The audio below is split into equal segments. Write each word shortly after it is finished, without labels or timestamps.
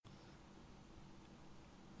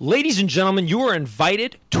Ladies and gentlemen, you are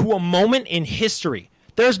invited to a moment in history.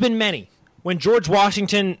 There's been many. When George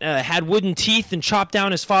Washington had wooden teeth and chopped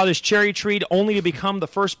down his father's cherry tree only to become the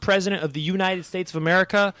first president of the United States of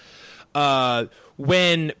America.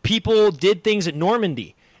 When people did things at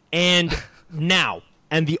Normandy. And now,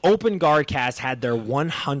 and the Open GuardCast had their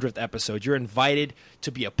 100th episode. You're invited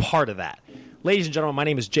to be a part of that. Ladies and gentlemen, my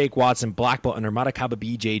name is Jake Watson, black belt under Marakaba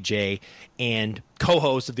BJJ, and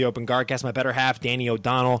co-host of the Open GuardCast, my better half, Danny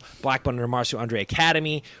O'Donnell, black belt under Marcio Andre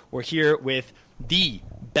Academy. We're here with the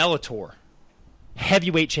Bellator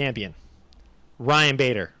heavyweight champion, Ryan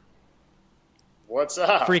Bader. What's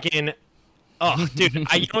up? Freaking, oh, dude! You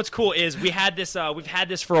know what's cool is we've had this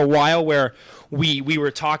for a while where we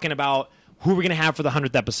were talking about who we're gonna have for the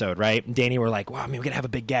 100th episode, right? And Danny, we're like, wow, I mean, we're gonna have a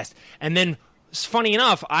big guest, and then. Funny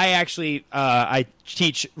enough, I actually I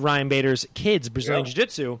teach Ryan Bader's kids Brazilian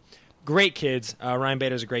Jiu-Jitsu. Great kids. Ryan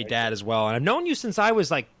Bader's a great dad as well. And I've known you since I was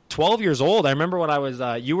like 12 years old. I remember when I was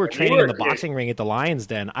you were training in the boxing ring at the Lions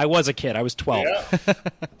Den. I was a kid. I was 12.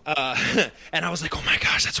 Yeah. And I was like, oh my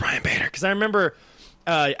gosh, that's Ryan Bader. Because I remember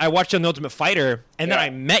I watched him on The Ultimate Fighter, and then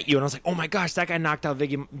I met you, and I was like, oh my gosh, that guy knocked out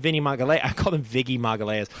Vinny Magalhaes. I called him Viggy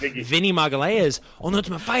Magalhaes. Vinny Magalhaes on The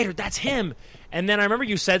Ultimate Fighter. That's him. And then I remember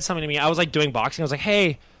you said something to me. I was like doing boxing. I was like,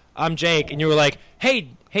 hey, I'm Jake. And you were like, hey,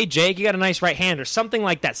 Jake, you got a nice right hand or something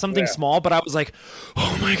like that. Something small. But I was like,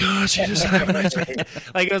 oh my gosh, you just have a nice right hand.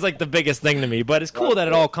 Like, it was like the biggest thing to me. But it's cool that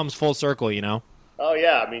it all comes full circle, you know? Oh,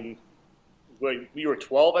 yeah. I mean, you were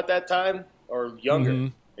 12 at that time or younger? Mm-hmm.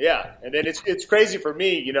 Yeah. And then it's crazy for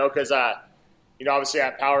me, you know, because, obviously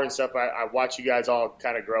at Power and stuff, I watch you guys all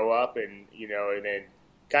kind of grow up and, you know, and then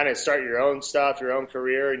kind of start your own stuff, your own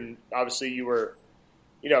career. And obviously you were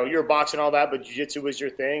boxing all that, but jiu-jitsu was your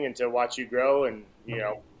thing. And to watch you grow and, you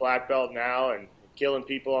know, black belt now and killing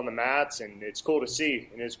people on the mats. And it's cool to see.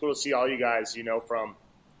 And it's cool to see all you guys, you know, from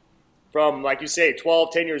like you say,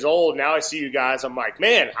 12, 10 years old. Now I see you guys. I'm like,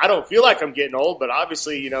 man, I don't feel like I'm getting old, but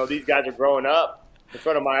obviously, you know, these guys are growing up in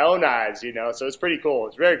front of my own eyes, you know, so it's pretty cool.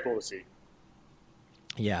 It's very cool to see.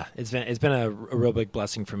 Yeah, it's been a real big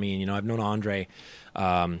blessing for me. And, you know, I've known Andre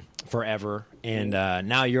forever, and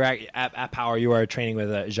now you're at Power. You are training with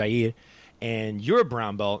Jair, and you're a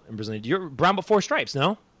brown belt in Brazil. You're brown belt 4 stripes,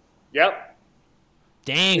 no? Yep.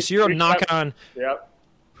 Dang, so you're knocking on. Yep.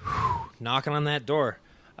 Knocking on that door.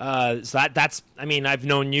 So that's. I mean, I've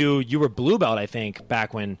known you. You were blue belt, I think,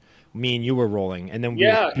 back when me and you were rolling, and then you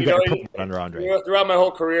got your purple belt under Andre. You know, throughout my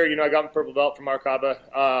whole career, you know, I got my purple belt from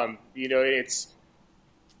Marakaba. You know,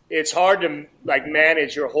 it's hard to like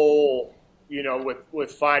manage your whole, you know,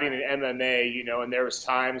 with fighting in MMA, you know, and there was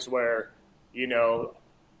times where, you know,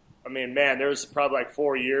 I mean, man, there was probably like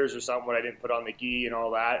 4 years or something when I didn't put on the gi and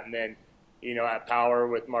all that. And then, you know, at Power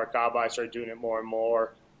with Marakaba, I started doing it more and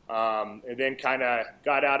more. And then kind of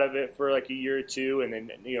got out of it for like a year or two. And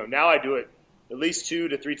then, you know, now I do it at least 2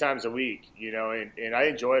 to 3 times a week, you know, and I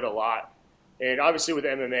enjoy it a lot. And obviously with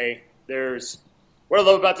MMA, what I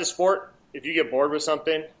love about this sport, if you get bored with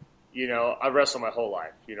something, you know, I've wrestled my whole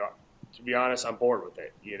life, you know. To be honest, I'm bored with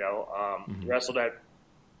it, you know. Wrestled at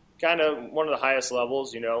kind of one of the highest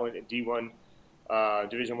levels, you know, in D1,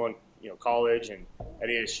 Division I, you know, college and at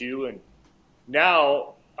ASU. And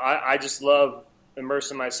now I just love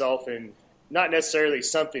immersing myself in not necessarily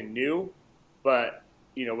something new, but,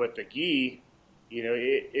 you know, with the gi, you know,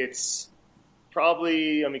 it's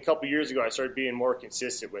probably, I mean, a couple years ago I started being more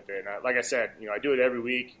consistent with it. And like I said, you know, I do it every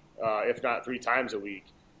week, if not 3 times a week.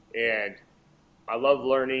 And I love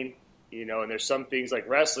learning, you know, and there's some things like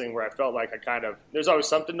wrestling where I felt like there's always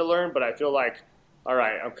something to learn, but I feel like, all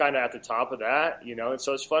right, I'm kind of at the top of that, you know, and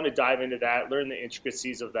so it's fun to dive into that, learn the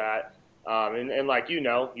intricacies of that. And like, you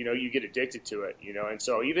know, you get addicted to it, you know, and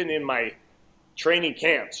so even in my training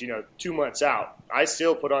camps, you know, 2 months out, I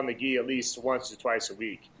still put on the gi at least once or twice a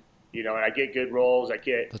week, you know, and I get good rolls.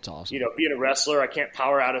 That's awesome. You know, being a wrestler, I can't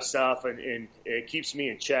power out of stuff and it keeps me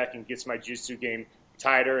in check and gets my jiu-jitsu game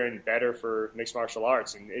tighter and better for mixed martial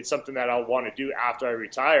arts. And it's something that I'll want to do after I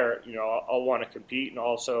retire. You know, I'll want to compete and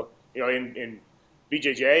also, you know, in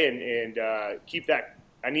BJJ and keep that.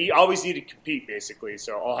 I always need to compete basically.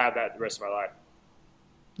 So I'll have that the rest of my life.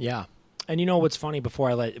 Yeah. And you know what's funny, before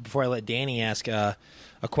I let Danny ask a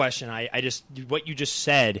question, I just, what you just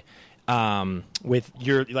said, with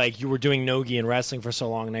your, like, you were doing no-gi and wrestling for so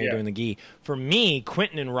long, and now you're doing the gi. For me,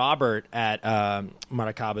 Quentin and Robert at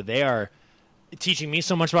Marakaba, they are teaching me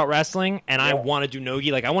so much about wrestling, and I want to do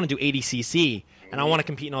no-gi. Like, I want to do ADCC, and I want to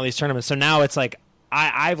compete in all these tournaments. So now it's like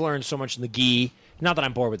I've learned so much in the gi. Not that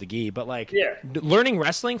I'm bored with the gi, but like learning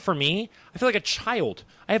wrestling for me, I feel like a child.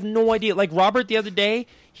 I have no idea. Like Robert the other day,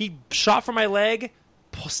 he shot for my leg,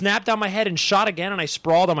 snapped down my head and shot again, and I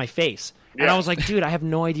sprawled on my face. And I was like, dude, I have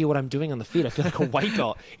no idea what I'm doing on the feet. I feel like a white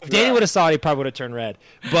belt. If Danny would have saw it, he probably would have turned red.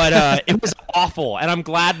 But it was awful, and I'm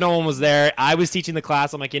glad no one was there. I was teaching the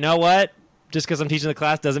class. I'm like, you know what? Just because I'm teaching the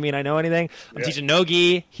class doesn't mean I know anything. I'm teaching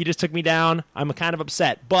no-gi. He just took me down. I'm kind of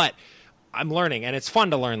upset, but I'm learning, and it's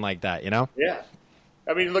fun to learn like that, you know? Yeah.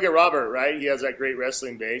 I mean, look at Robert, right? He has that great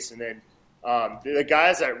wrestling base, and then the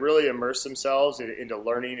guys that really immerse themselves into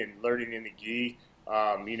learning in the gi,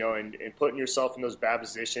 you know, and putting yourself in those bad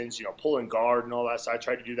positions, you know, pulling guard and all that. So I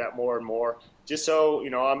try to do that more and more, just so, you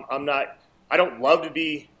know, I don't love to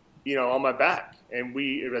be, you know, on my back. And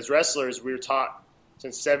we, as wrestlers, we were taught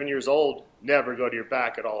since 7 years old, never go to your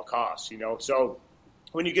back at all costs, you know. So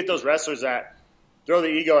when you get those wrestlers that throw the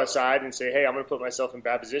ego aside and say, hey, I'm going to put myself in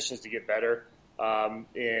bad positions to get better,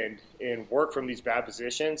 and work from these bad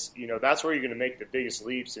positions, you know, that's where you're going to make the biggest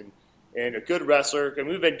leaps. And a good wrestler, and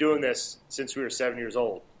we've been doing this since we were 7 years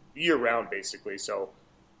old, year round basically. So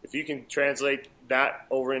if you can translate that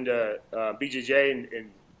over into BJJ and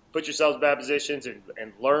put yourselves in bad positions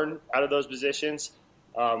and learn out of those positions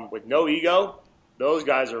with no ego, those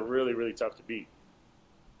guys are really, really tough to beat.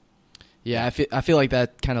 Yeah, I feel like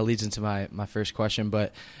that kind of leads into my first question,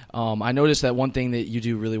 but I noticed that one thing that you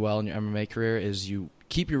do really well in your MMA career is you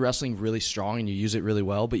keep your wrestling really strong and you use it really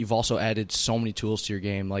well, but you've also added so many tools to your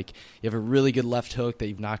game. Like, you have a really good left hook that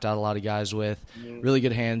you've knocked out a lot of guys with, really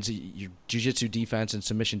good hands. Your jiu-jitsu defense and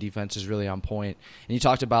submission defense is really on point. And you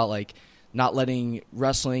talked about, like, not letting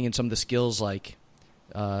wrestling and some of the skills, like,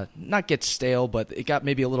 not get stale, but it got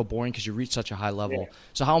maybe a little boring because you reached such a high level. Yeah.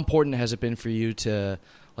 So how important has it been for you to,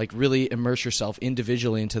 like, really immerse yourself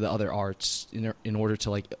individually into the other arts in order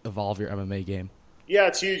to, like, evolve your MMA game? Yeah,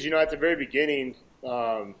 it's huge. You know, at the very beginning,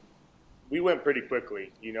 we went pretty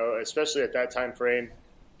quickly, you know, especially at that time frame.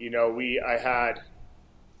 You know, I had,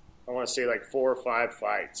 I want to say, like 4 or 5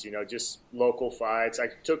 fights, you know, just local fights. I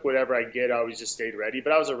took whatever I get. I always just stayed ready,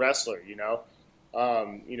 but I was a wrestler, you know.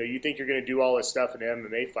 You know, you think you're going to do all this stuff in an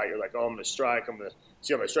MMA fight. You're like, oh, I'm going to strike. I'm going to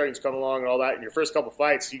see how my striking's come along and all that. In your first couple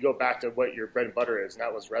fights, you go back to what your bread and butter is, and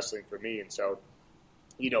that was wrestling for me. And so,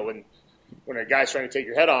 you know, when a guy's trying to take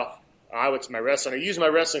your head off, I went to my wrestling. I used my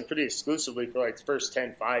wrestling pretty exclusively for like the first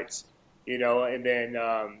 10 fights, you know, and then,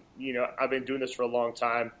 you know, I've been doing this for a long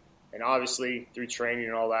time. And obviously through training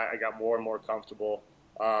and all that, I got more and more comfortable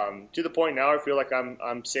to the point now I feel like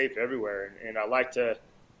I'm safe everywhere. And I like to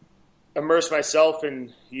immerse myself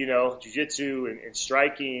in, you know, jiu-jitsu and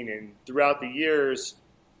striking. And throughout the years,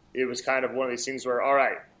 it was kind of one of these things where, all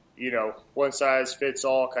right, you know, one size fits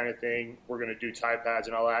all kind of thing. We're going to do Thai pads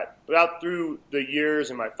and all that. But out through the years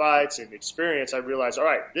and my fights and experience, I realized, all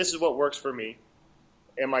right, this is what works for me.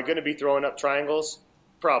 Am I going to be throwing up triangles?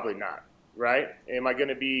 Probably not, right? Am I going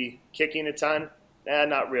to be kicking a ton?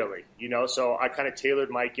 Not really, you know. So I kind of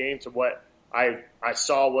tailored my game to what I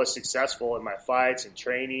saw was successful in my fights and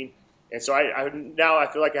training. And so now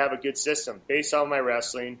I feel like I have a good system based on my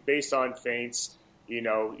wrestling, based on feints. You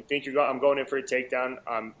know, you think I'm going in for a takedown,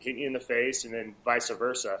 I'm hitting you in the face, and then vice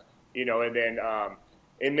versa. You know, and then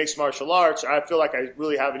in mixed martial arts, I feel like I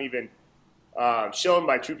really haven't even shown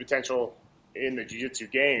my true potential in the jiu-jitsu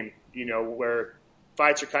game, you know, where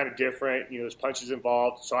fights are kind of different. You know, there's punches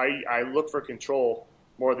involved. So I look for control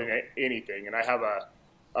more than anything. And I have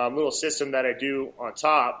a little system that I do on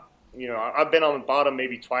top. You know, I've been on the bottom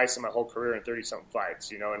maybe twice in my whole career in 30-something fights,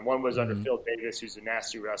 you know, and one was under Phil Davis, who's a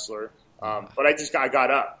nasty wrestler. But I got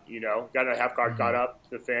up, you know, got in a half guard, got up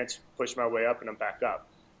to the fence, pushed my way up, and I'm back up.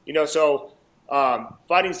 You know, so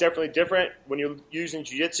fighting's definitely different when you're using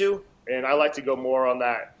jiu-jitsu, and I like to go more on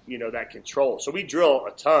that, you know, that control. So we drill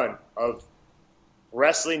a ton of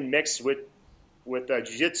wrestling mixed with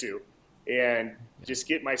jiu-jitsu and just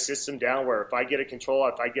get my system down where if I get a control,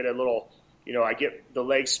 if I get a little, you know, I get the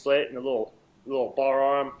leg split and a little bar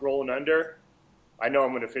arm rolling under, I know I'm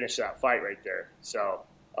going to finish that fight right there. So,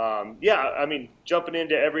 yeah, I mean, jumping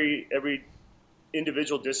into every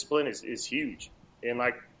individual discipline is huge. And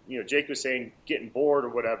like, you know, Jake was saying, getting bored or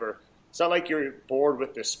whatever, it's not like you're bored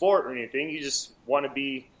with the sport or anything. You just want to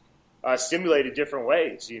be stimulated different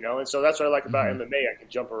ways, you know? And so that's what I like about MMA. I can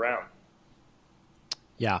jump around.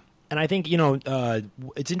 Yeah. And I think, you know,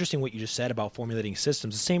 it's interesting what you just said about formulating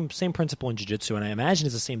systems. The same principle in jiu-jitsu, and I imagine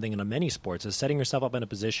it's the same thing in many sports, is setting yourself up in a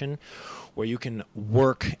position where you can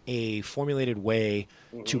work a formulated way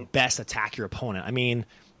to best attack your opponent. I mean,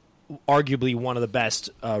 arguably one of the best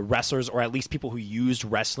wrestlers, or at least people who used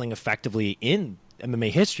wrestling effectively in MMA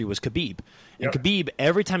history was Khabib. And Khabib,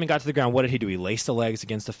 every time he got to the ground, what did he do? He laced the legs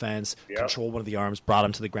against the fence, controlled one of the arms, brought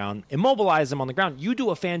him to the ground, immobilized him on the ground. You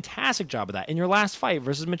do a fantastic job of that. In your last fight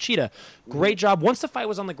versus Machida, great job. Once the fight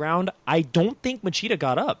was on the ground, I don't think Machida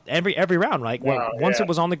got up every round, right? Once it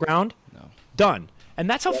was on the ground, done. And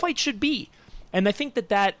that's how fights should be. And I think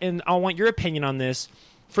that, and I want your opinion on this,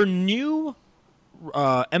 for new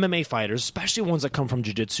MMA fighters, especially ones that come from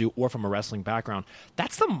jiu-jitsu or from a wrestling background,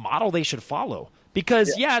 that's the model they should follow.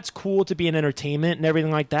 Because, it's cool to be in entertainment and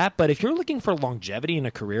everything like that, but if you're looking for longevity in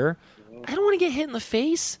a career, I don't want to get hit in the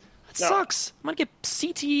face. That sucks. I'm going to get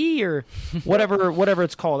CTE or whatever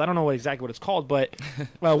it's called. I don't know exactly what it's called, but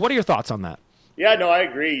what are your thoughts on that? Yeah, no, I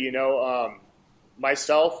agree.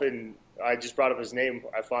 Myself, and I just brought up his name,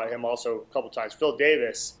 I fought him also a couple times, Phil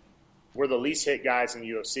Davis, were the least hit guys in the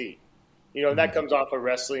UFC. And that comes off a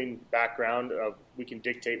wrestling background of we can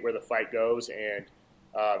dictate where the fight goes and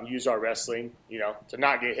use our wrestling, to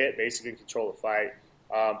not get hit, basically control the fight.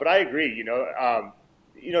 But I agree,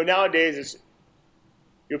 nowadays it's,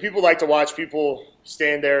 people like to watch people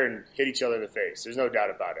stand there and hit each other in the face. There's no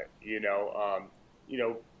doubt about it,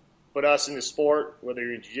 but us in the sport, whether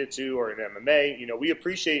you're in jiu-jitsu or in MMA, we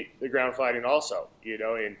appreciate the ground fighting also,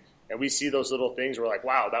 and we see those little things. We're like,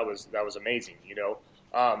 wow, that was amazing,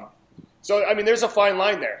 So, I mean, there's a fine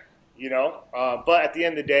line there, but at the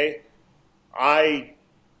end of the day, I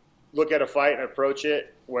look at a fight and approach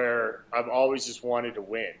it where I've always just wanted to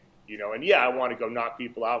win, and I want to go knock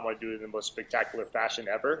people out. I want to do it in the most spectacular fashion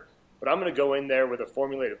ever, but I'm going to go in there with a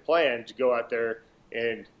formulated plan to go out there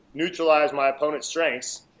and neutralize my opponent's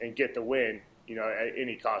strengths and get the win, at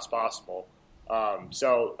any cost possible.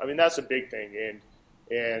 So, I mean, that's a big thing.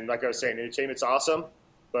 And like I was saying, entertainment's awesome,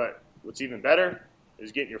 but what's even better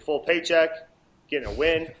is getting your full paycheck, getting a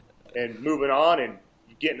win, and moving on and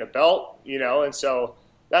getting a belt, and so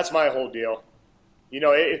that's my whole deal.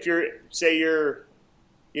 If you're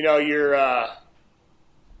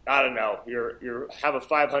I don't know, you have a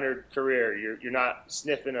 500 career, you're not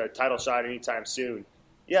sniffing a title shot anytime soon.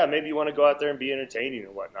 Yeah, maybe you want to go out there and be entertaining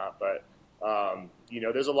and whatnot, but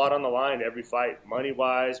there's a lot on the line every fight,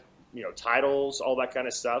 money-wise, titles, all that kind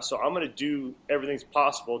of stuff. So I'm going to do everything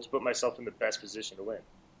possible to put myself in the best position to win.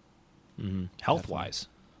 Mm-hmm. Health-wise.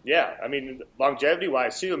 Yeah, I mean,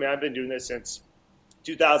 longevity-wise, too. I mean, I've been doing this since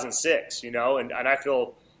 2006, and I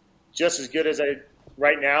feel just as good as I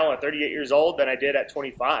right now at 38 years old than I did at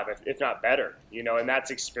 25, if not better, and that's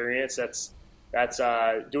experience. That's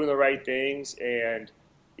doing the right things and,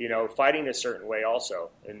 fighting a certain way also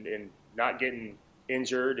and not getting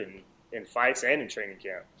injured in fights and in training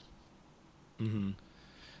camp. Mm-hmm.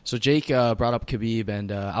 So Jake brought up Khabib,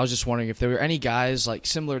 and I was just wondering if there were any guys like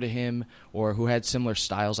similar to him or who had similar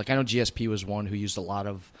styles. Like I know GSP was one who used a lot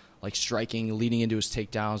of like striking, leading into his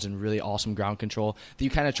takedowns, and really awesome ground control that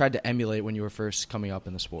you kind of tried to emulate when you were first coming up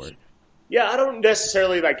in the sport. Yeah, I don't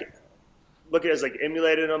necessarily like look at it as like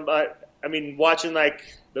emulating them, but I mean watching like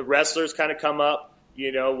the wrestlers kind of come up.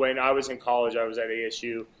 When I was in college, I was at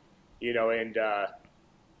ASU, and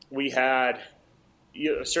we had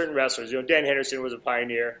certain wrestlers. Dan Henderson was a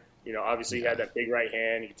pioneer. Obviously he had that big right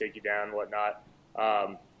hand. He could take you down and whatnot.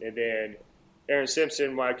 And then Aaron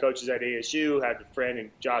Simpson, my coaches at ASU, had a friend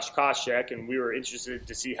named Josh Koscheck, and we were interested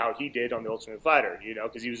to see how he did on The Ultimate Fighter,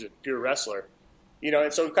 because he was a pure wrestler.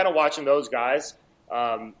 And so kind of watching those guys.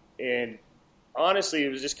 And honestly, it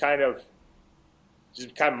was just kind of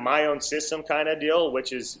my own system kind of deal,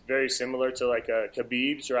 which is very similar to like a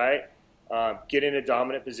Khabib's, right? Get in a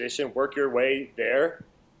dominant position, work your way there,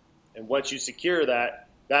 and once you secure that,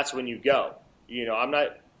 that's when you go. I'm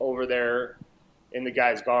not over there in the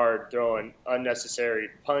guy's guard throwing unnecessary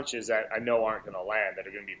punches that I know aren't going to land, that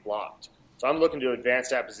are going to be blocked. So I'm looking to advance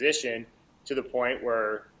that position to the point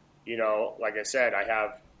where, like I said, I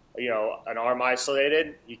have, an arm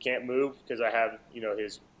isolated. He can't move because I have,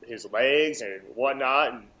 his legs and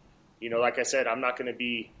whatnot. And, like I said, I'm not going to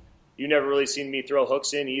be – you never really seen me throw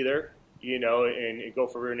hooks in either, and go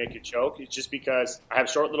for rear naked choke. It's just because I have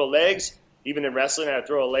short little legs. Even in wrestling, I'd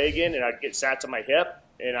throw a leg in and I'd get sat to my hip,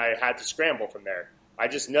 and I had to scramble from there. I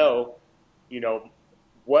just know,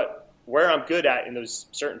 where I'm good at in those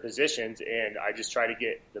certain positions, and I just try to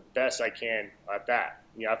get the best I can at that.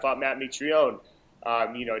 I fought Matt Mitrione.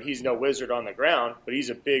 And he's no wizard on the ground, but he's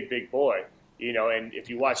a big, big boy. And if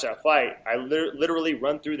you watch that fight, I literally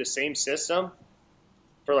run through the same system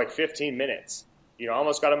for like 15 minutes. I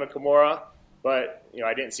almost got him in Kimura, but,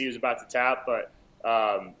 I didn't see he was about to tap. But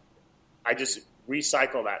I just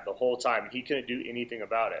recycle that the whole time. He couldn't do anything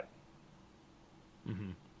about it.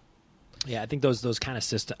 Mm-hmm. Yeah, I think those kind of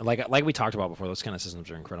systems, like we talked about before, those kind of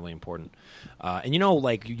systems are incredibly important. And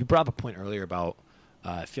like you brought up a point earlier about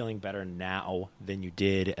feeling better now than you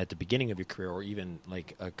did at the beginning of your career, or even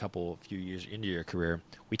like few years into your career.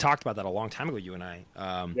 We talked about that a long time ago, you and I.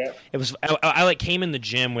 It was I like came in the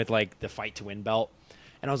gym with like the Fight to Win belt,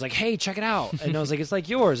 and I was like, "Hey, check it out!" And I was like, "It's like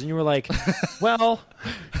yours," and you were like, "Well,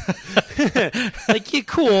 like, yeah,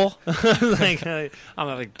 cool." I'm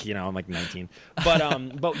like 19,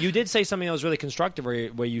 but you did say something that was really constructive,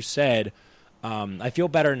 where you said, "I feel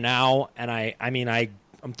better now," and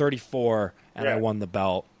I'm 34 and I won the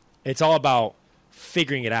belt. It's all about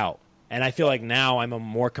figuring it out. And I feel like now I'm a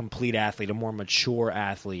more complete athlete, a more mature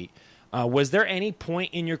athlete. Was there any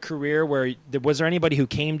point in your career was there anybody who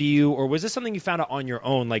came to you, or was this something you found out on your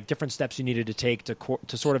own, like different steps you needed to take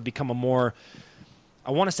to sort of become a more,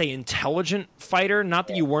 I want to say, intelligent fighter? Not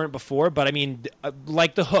that you weren't before, but I mean,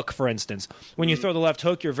 like the hook, for instance. When you throw the left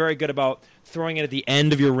hook, you're very good about throwing it at the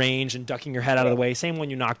end of your range and ducking your head out of the way. Same one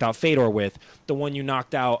you knocked out Fedor with, the one you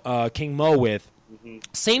knocked out King Mo with.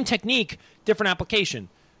 Same technique, different application.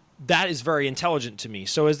 That is very intelligent to me.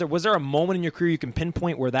 So was there a moment in your career you can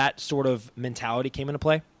pinpoint where that sort of mentality came into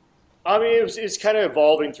play? I mean, it's kind of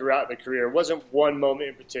evolving throughout the career. It wasn't one moment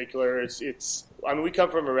in particular. We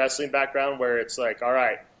come from a wrestling background where it's like, all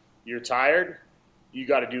right, you're tired, you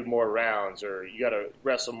got to do more rounds, or you got to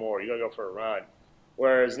wrestle more, you got to go for a run.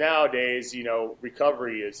 Whereas nowadays,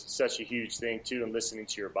 recovery is such a huge thing too, and listening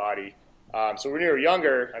to your body. So when you were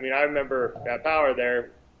younger, I mean, I remember that power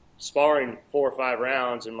there, sparring 4 or 5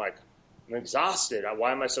 rounds, and like, I'm exhausted.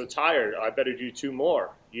 Why am I so tired? I better do 2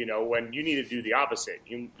 more. When you need to do the opposite.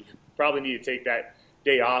 You probably need to take that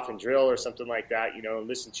day off and drill or something like that, and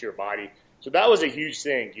listen to your body. So that was a huge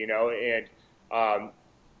thing, and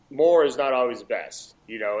more is not always best,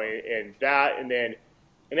 and that. And then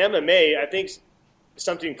in MMA, I think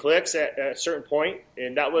something clicks at a certain point,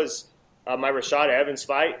 and that was my Rashad Evans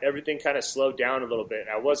fight. Everything kind of slowed down a little bit.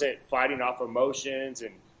 I wasn't fighting off emotions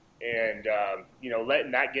and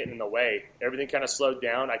letting that get in the way. Everything kind of slowed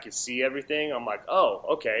down. I could see everything. I'm like, oh,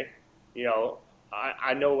 okay.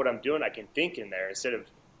 I know what I'm doing. I can think in there instead of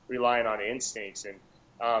relying on instincts. And,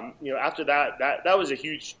 after that was a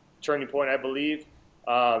huge turning point, I believe,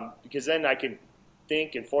 because then I can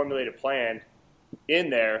think and formulate a plan in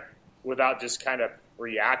there without just kind of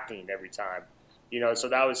reacting every time. So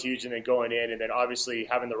that was huge. And then going in, and then obviously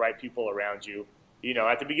having the right people around you.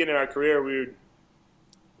 At the beginning of our career,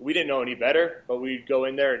 we didn't know any better, but we'd go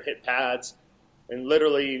in there and hit pads, and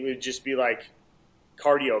literally it would just be like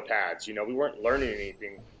cardio pads. We weren't learning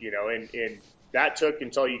anything, and that took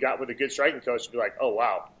until you got with a good striking coach to be like, oh,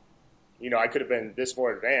 wow, I could have been this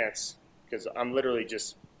more advanced because I'm literally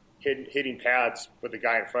just hitting pads with the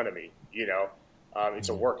guy in front of me, It's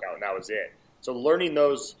a workout, and that was it. So learning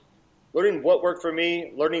what worked for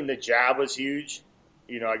me, learning the jab was huge.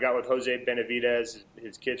 I got with Jose Benavidez.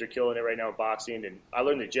 His kids are killing it right now in boxing. And I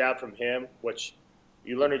learned the jab from him, which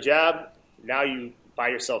you learn a jab, now you buy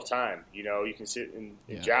yourself time. You can sit and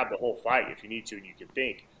jab the whole fight if you need to, and you can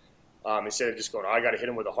think. Instead of just going, I got to hit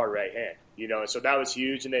him with a hard right hand. And so that was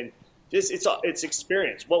huge. And then it's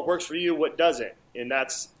experience. What works for you, what doesn't. And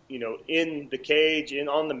that's, in the cage,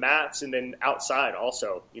 on the mats, and then outside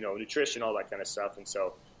also, nutrition, all that kind of stuff. And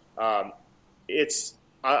so I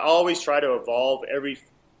always try to evolve. Every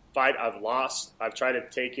fight I've lost, I've tried to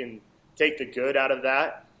take the good out of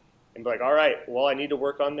that and be like, all right, well, I need to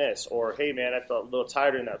work on this. Or, hey, man, I felt a little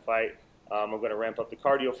tired in that fight. I'm going to ramp up the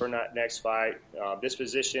cardio for that next fight. This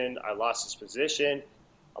position, I lost this position.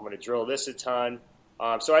 I'm going to drill this a ton.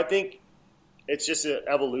 So I think it's just an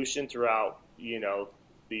evolution throughout,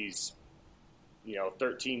 these,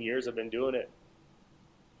 13 years I've been doing it.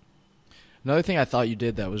 Another thing I thought you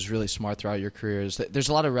did that was really smart throughout your career is that there's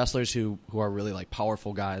a lot of wrestlers who are really like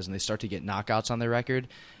powerful guys, and they start to get knockouts on their record.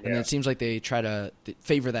 And it seems like they try to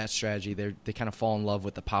favor that strategy. They kind of fall in love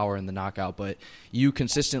with the power and the knockout. But you had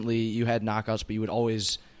knockouts, but you would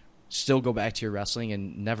always still go back to your wrestling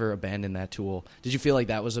and never abandon that tool. Did you feel like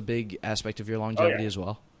that was a big aspect of your longevity as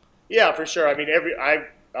well? Yeah, for sure. I mean,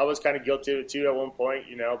 I was kind of guilty of it too at one point,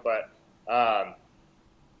 but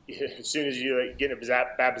as soon as you get in a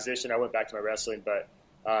bad position, I went back to my wrestling. But,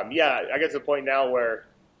 I get to the point now where,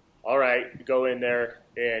 all right, go in there,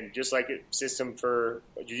 and just like a system for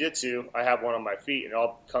jiu-jitsu, I have one on my feet, and it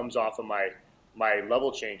all comes off of my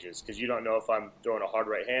level changes, because you don't know if I'm throwing a hard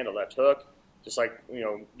right hand, a left hook. Just like,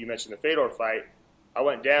 you mentioned the Fedor fight. I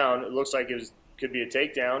went down. It looks like could be a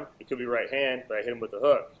takedown. It could be right hand, but I hit him with the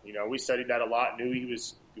hook. We studied that a lot, knew he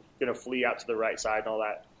was going to flee out to the right side and all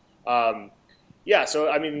that. So,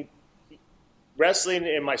 I mean, wrestling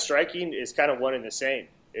and my striking is kind of one and the same.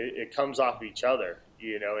 It comes off each other,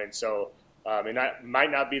 and so and that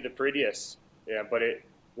might not be the prettiest, but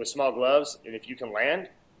with small gloves, and if you can land,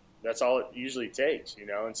 that's all it usually takes, you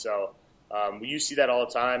know. And so you see that all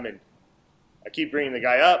the time, and I keep bringing the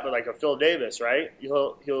guy up, but like a Phil Davis, right?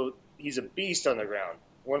 He's a beast on the ground,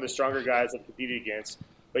 one of the stronger guys I've competed against,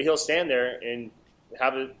 but he'll stand there and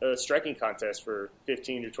have a striking contest for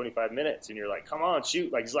 15 to 25 minutes, and you're like, come on,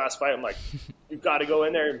 shoot. Like his last fight, I'm like, you've got to go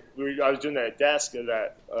in there. I was doing that desk of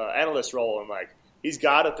that analyst role. I'm like, he's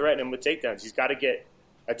got to threaten him with takedowns. He's got to get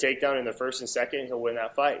a takedown in the first and second, he'll win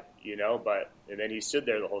that fight, you know. And then he stood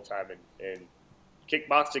there the whole time and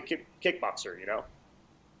kickboxed a kickboxer, you know.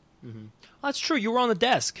 Mm-hmm. Well, that's true. You were on the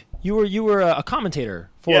desk. You were a commentator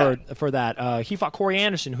for that. He fought Corey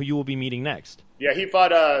Anderson, who you will be meeting next. Yeah, he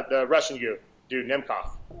fought the Russian dude,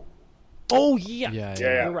 Nemkov. Oh yeah.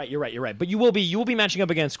 You're right. But you will be matching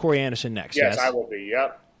up against Corey Anderson next. Yes, I will be.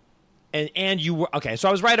 Yep. And you were okay. So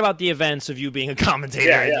I was right about the events of you being a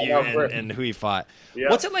commentator and who he fought. Yeah.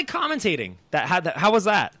 What's it like commentating? How was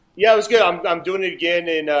that? Yeah, it was good. I'm doing it again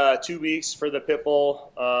in 2 weeks for the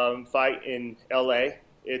Pitbull fight in LA.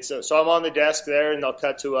 So I'm on the desk there, and they'll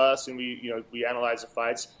cut to us, and we analyze the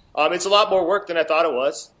fights. It's a lot more work than I thought it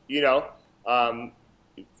was. You know,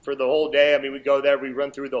 for the whole day. I mean, we go there, we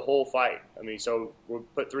run through the whole fight. I mean, so we'll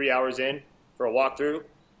put 3 hours in for a walkthrough.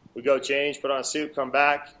 We go change, put on a suit, come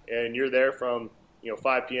back, and you're there from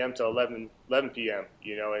 5 p.m. to 11 p.m.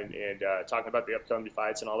 And talking about the upcoming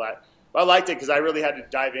fights and all that. But I liked it because I really had to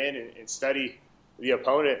dive in and study the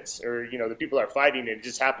opponents or the people that are fighting, and it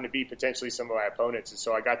just happened to be potentially some of my opponents. And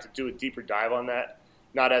so I got to do a deeper dive on that,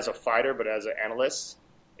 not as a fighter but as an analyst.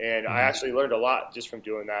 And I actually learned a lot just from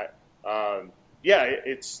doing that. I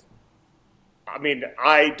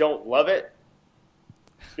don't love it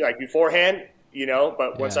like beforehand.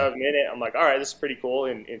 But once I was in it, I'm like, all right, this is pretty cool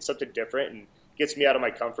and something different and gets me out of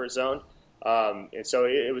my comfort zone. And so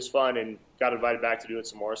it was fun and got invited back to do it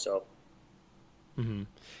some more. So,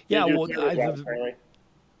 yeah, well,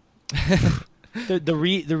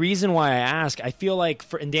 the reason why I ask, I feel like,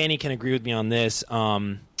 and Danny can agree with me on this,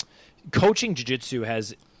 coaching jiu-jitsu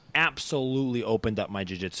has absolutely opened up my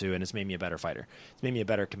jiu-jitsu, and it's made me a better fighter. It's made me a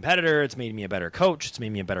better competitor. It's made me a better coach. It's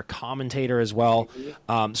made me a better commentator as well.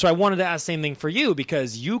 So I wanted to ask the same thing for you,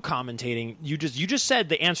 because you commentating, you just said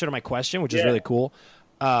the answer to my question, which is really cool.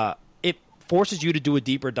 It forces you to do a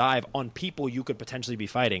deeper dive on people you could potentially be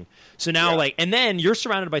fighting. So now, and then you're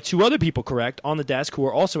surrounded by 2 other people, correct, on the desk who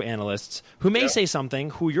are also analysts who may say something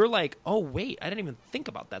who you're like, oh, wait, I didn't even think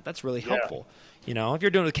about that. That's really helpful. If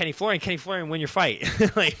you're doing it with Kenny Florian win your fight.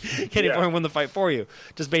 Kenny Florian win the fight for you,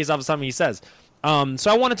 just based off of something he says.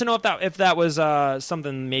 So I wanted to know if that was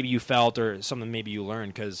something maybe you felt or something maybe you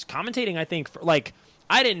learned, because commentating, I think,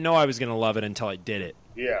 I didn't know I was going to love it until I did it.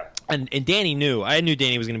 Yeah. And Danny knew. I knew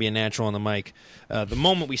Danny was going to be a natural on the mic. The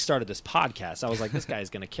moment we started this podcast, I was like, this guy is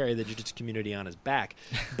going to carry the jiu-jitsu community on his back.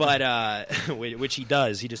 But which he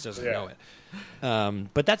does. He just doesn't know it.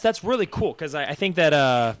 But that's really cool, because I think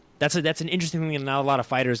that that's an interesting thing that not a lot of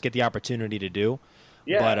fighters get the opportunity to do.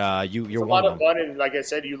 Yeah. But you're a lot of fun, and like I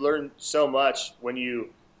said, you learn so much when you're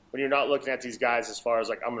not looking at these guys as far as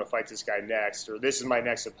like, I'm going to fight this guy next, or this is my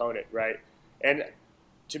next opponent, right? And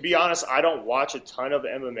to be honest, I don't watch a ton of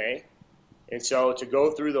MMA. And so to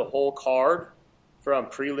go through the whole card from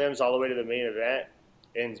prelims all the way to the main event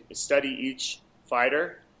and study each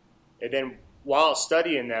fighter, and then while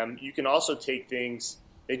studying them, you can also take things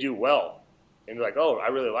they do well and be like, oh, I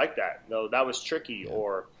really like that. No, that was tricky.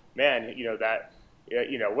 Or, man,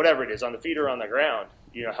 whatever it is, on the feet or on the ground,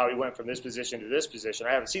 how he went from this position to this position.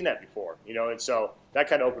 I haven't seen that before, and so that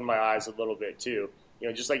kind of opened my eyes a little bit too.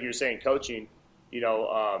 Just like you were saying, coaching,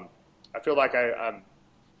 I feel like I'm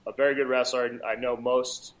a very good wrestler. I know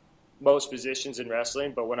most positions in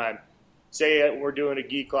wrestling, but when we're doing a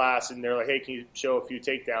gi class and they're like, hey, can you show a few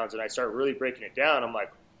takedowns? And I start really breaking it down. I'm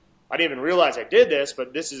like, I didn't even realize I did this,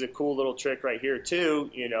 but this is a cool little trick right here too,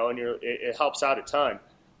 and it helps out a ton,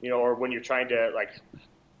 or when you're trying to, like,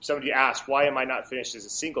 somebody asks, why am I not finished as a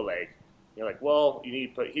single leg? You're like, well, you need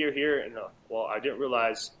to put here, and well, I didn't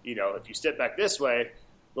realize, if you step back this way,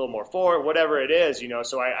 a little more forward, whatever it is,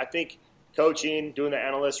 So I think coaching, doing the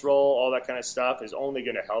analyst role, all that kind of stuff is only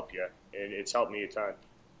going to help you, and it's helped me a ton.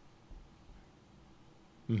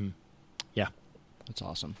 Mm-hmm. Yeah. That's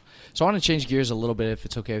awesome. So I want to change gears a little bit, if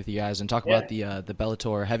it's okay with you guys, and talk about the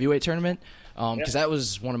Bellator heavyweight tournament, because that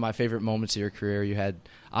was one of my favorite moments of your career. You had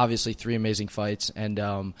obviously 3 amazing fights, and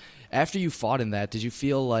after you fought in that, did you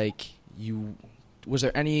feel like was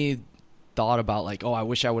there any thought about like, oh, I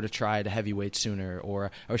wish I would have tried heavyweight sooner,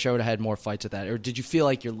 or I wish I would have had more fights at that, or did you feel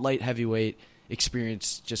like your light heavyweight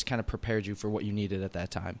experience just kind of prepared you for what you needed at that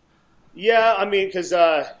time? Yeah, I mean, because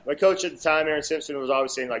my coach at the time, Aaron Simpson, was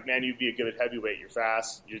always saying, like, man, you'd be a good heavyweight. You're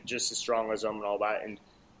fast. You're just as strong as them and all that. And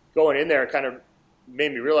going in there kind of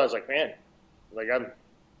made me realize, like, man, like, I'm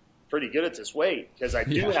pretty good at this weight because I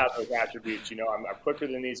do have those attributes. You know, I'm quicker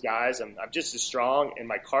than these guys. I'm just as strong, and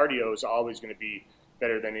my cardio is always going to be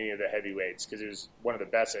better than any of the heavyweights because it was one of the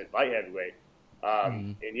best at light heavyweight.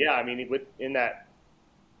 And, yeah, I mean, in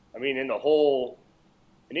the whole –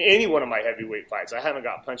 in any one of my heavyweight fights, I haven't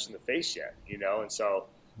got punched in the face yet, you know, and so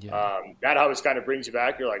that always kind of brings you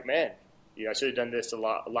back. You're like, man, you know, I should have done this a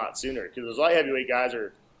lot sooner because those light heavyweight guys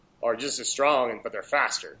are just as strong, but they're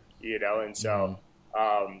faster, you know, and so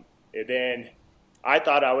and then I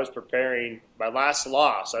thought I was preparing my last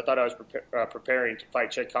loss. I thought I was preparing to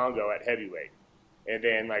fight Chet Congo at heavyweight, and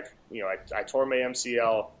then like you know, I tore my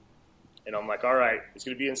MCL, and I'm like, all right, it's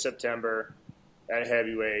going to be in September at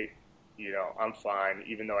heavyweight. You know, I'm fine,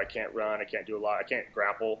 even though I can't run, I can't do a lot, I can't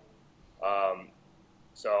grapple.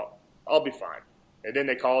 So I'll be fine. And then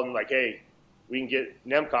they called and like, hey, we can get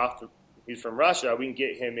Nemkov, he's from Russia, we can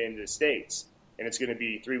get him into the States, and it's going to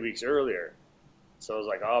be 3 weeks earlier. So I was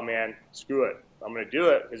like, oh, man, screw it. I'm going to do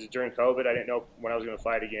it because during COVID, I didn't know when I was going to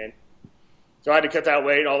fight again. So I had to cut that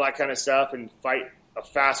weight and all that kind of stuff and fight a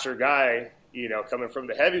faster guy, you know, coming from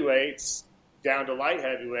the heavyweights down to light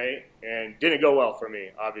heavyweight, and didn't go well for me,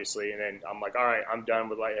 obviously. And then I'm like, all right, I'm done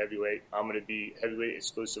with light heavyweight. I'm going to be heavyweight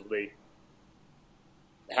exclusively.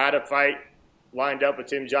 Had a fight lined up with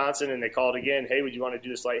Tim Johnson, and they called again, hey, would you want to do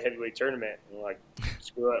this light heavyweight tournament? And I'm like,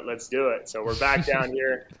 screw it, let's do it. So we're back down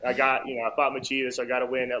here. I fought Machida, so I got to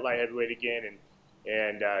win at light heavyweight again,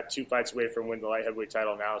 and 2 fights away from winning the light heavyweight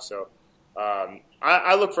title now. So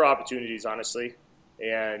I look for opportunities, honestly.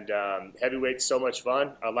 And heavyweight's so much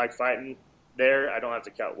fun. I like fighting there. I don't have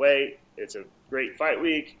to cut weight. It's a great fight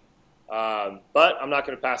week. But I'm not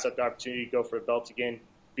going to pass up the opportunity to go for a belt again,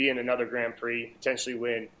 be in another Grand Prix, potentially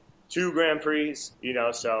win 2 Grand Prix, you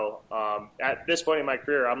know. So at this point in my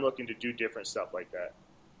career, I'm looking to do different stuff like that.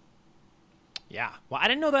 Yeah. Well, I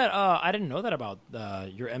didn't know that. I didn't know that about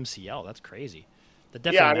your MCL. That's crazy. That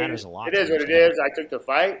definitely matters a lot. It is what it is. I took the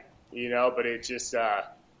fight, you know, but it just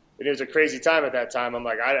it was a crazy time at that time. I'm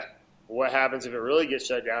like, what happens if it really gets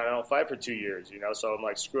shut down? I don't fight for 2 years, you know. So I'm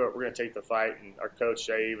like, screw it, we're gonna take the fight. And our coach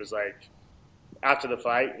Jay was like, after the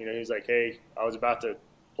fight, you know, he's like, hey, I was about to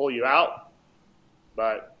pull you out,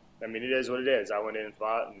 but I mean, it is what it is. I went in and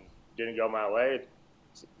fought and didn't go my way.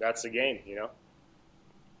 That's the game, you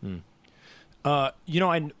know. You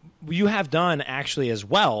know, you have done actually as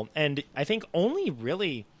well, and I think only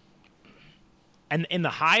really, and in the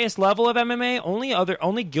highest level of MMA,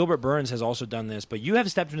 only Gilbert Burns has also done this. But you have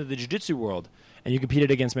stepped into the jiu-jitsu world, and you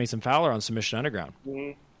competed against Mason Fowler on Submission Underground,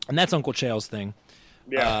 and that's Uncle Chael's thing.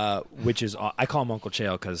 Yeah, which is I call him Uncle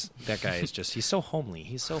Chael because that guy is just—he's so homely,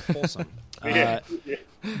 he's so wholesome.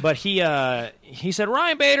 But he said,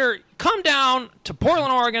 Ryan Bader, come down to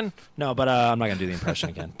Portland, Oregon. No, but I'm not gonna do the impression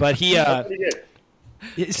again. But he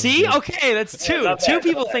see, okay, that's 2. Yeah, 2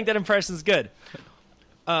 people think that impression is good.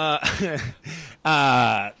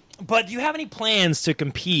 But do you have any plans to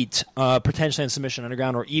compete potentially in Submission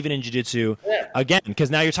Underground or even in Jiu-Jitsu again? Because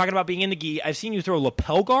now you're talking about being in the gi. I've seen you throw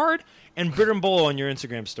lapel guard and berimbolo on your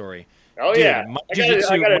Instagram story. Oh, dude, yeah.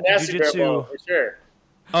 I got a nasty berimbolo for sure.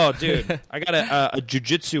 Oh, dude. I got a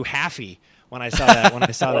Jiu-Jitsu halfie when I saw that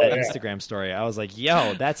Instagram story. I was like,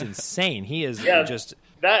 yo, that's insane. He is just...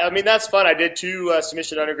 that's fun. I did 2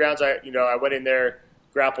 Submission Undergrounds. I went in there,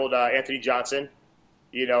 grappled Anthony Johnson.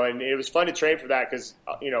 You know, and it was fun to train for that because,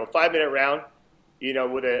 you know, 5-minute round, you know,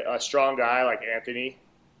 with a strong guy like Anthony,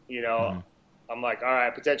 you know, I'm like, all right, I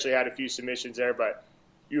potentially had a few submissions there, but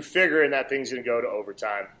you're figuring that thing's going to go to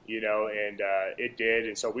overtime, you know, and it did.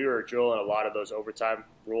 And so we were drilling a lot of those overtime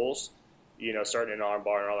rules, you know, starting in arm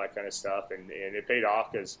bar and all that kind of stuff. And it paid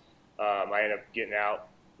off because I ended up getting out,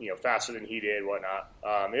 you know, faster than he did, whatnot.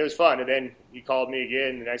 It was fun. And then he called me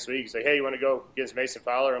again the next week. He's like, hey, you want to go against Mason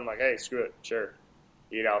Fowler? I'm like, hey, screw it, sure.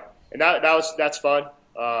 You know, and that's fun.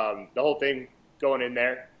 The whole thing going in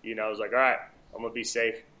there, you know, I was like, all right, I'm gonna be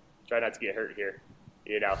safe, try not to get hurt here,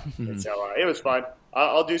 you know. And so it was fun.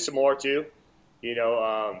 I'll do some more too, you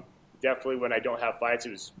know. Definitely when I don't have fights, it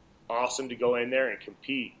was awesome to go in there and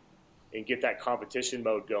compete and get that competition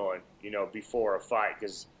mode going, you know, before a fight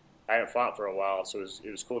because I hadn't fought for a while, so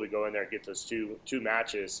it was cool to go in there and get those two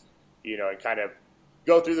matches, you know, and kind of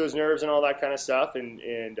go through those nerves and all that kind of stuff and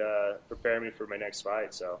prepare me for my next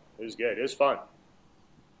fight. So it was good. It was fun.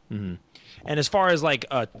 Mm-hmm. And as far as like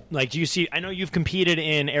do you see? I know you've competed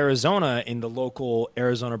in Arizona in the local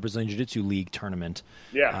Arizona Brazilian Jiu-Jitsu League tournament.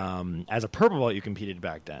 Yeah. As a purple belt, you competed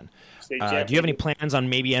back then. State Do you champion. have any plans on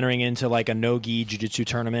maybe entering into like a no-gi jiu-jitsu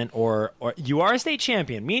tournament, or you are a state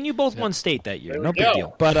champion? Me and you both won state that year. There No we big go.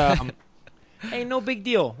 deal. But hey, no big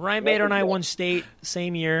deal. Ryan Bader and I big deal. won state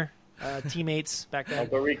same year, teammates back then.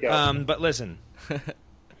 Uncle Rico. But listen,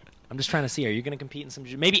 I'm just trying to see. Are you going to compete in some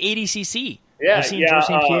maybe ADCC? Yeah, I've seen yeah, Joe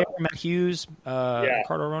St. Pierre, Matt Hughes, yeah.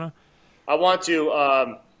 Ricardo Arona. I want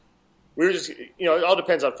to. We were just, it all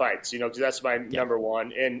depends on fights, because that's my number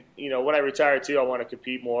one. And when I retire too, I want to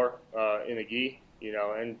compete more in the gi,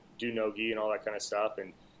 and do no gi and all that kind of stuff.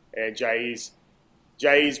 And Jai's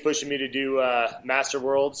pushing me to do Master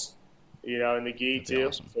Worlds, in the gi too.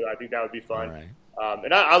 Awesome. So I think that would be fun. All right.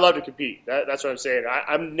 And I love to compete. That's what I'm saying.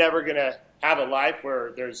 I'm never gonna have a life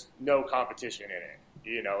where there's no competition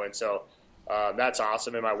in it, And so that's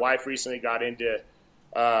awesome. And my wife recently got into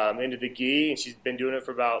the gi, and she's been doing it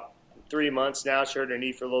for about 3 months now. She hurt her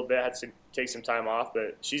knee for a little bit, had to take some time off,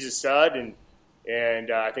 but she's a stud,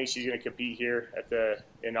 and I think she's going to compete here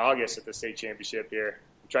in August at the state championship here.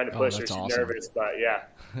 I'm trying to push her. She's awesome. nervous, but yeah,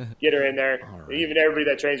 get her in there. Right. Even everybody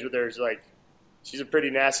that trains with her is like, she's a pretty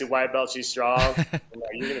nasty white belt. She's strong.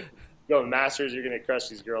 You're going to go to Masters, you're going to crush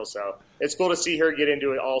these girls. So it's cool to see her get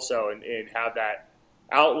into it also and have that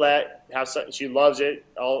outlet. She loves it.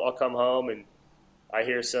 I'll come home and I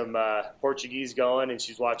hear some Portuguese going, and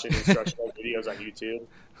she's watching instructional videos on YouTube.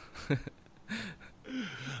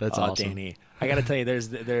 That's awesome. Danny, I got to tell you, there's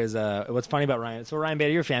what's funny about Ryan. So Ryan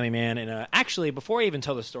Bader, you're a family man, and actually, before I even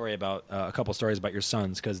tell the story about a couple stories about your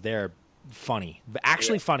sons, because they're funny, but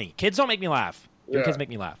actually funny. Kids don't make me laugh. Your kids make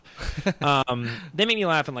me laugh. They make me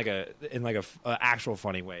laugh in like a actual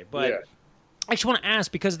funny way, but. Yeah. I just want to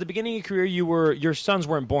ask, because at the beginning of your career, your sons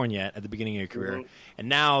weren't born yet at the beginning of your career, and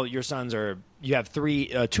now your sons you have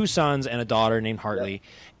two sons and a daughter named Hartley.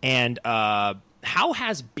 And how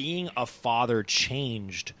has being a father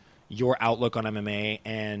changed your outlook on MMA,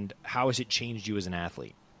 and how has it changed you as an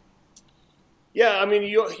athlete? Yeah, I mean,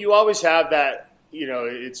 you always have that,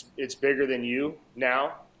 it's bigger than you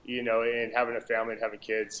now, and having a family and having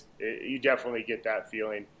kids, you definitely get that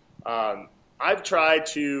feeling. I've tried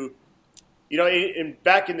to.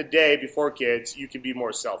 Back in the day before kids, you could be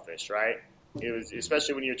more selfish, right? It was,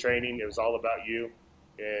 especially when you're training, it was all about you,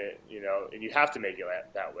 and you have to make it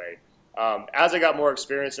that way. As I got more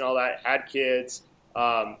experience and all that, had kids,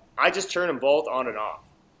 I just turn them both on and off.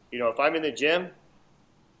 If I'm in the gym,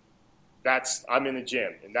 I'm in the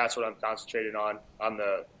gym, and that's what I'm concentrated on. I'm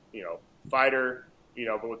the, fighter,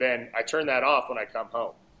 but then I turn that off when I come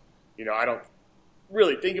home. I don't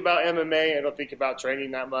really think about MMA. I don't think about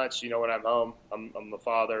training that much. When I'm home, I'm a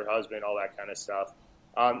father, husband, all that kind of stuff.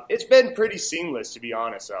 It's been pretty seamless, to be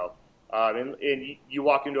honest, though. And you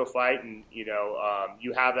walk into a fight, and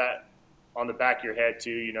you have that on the back of your head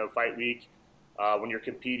too. Fight week, when you're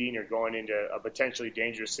competing or going into a potentially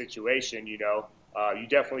dangerous situation, you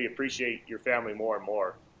definitely appreciate your family more and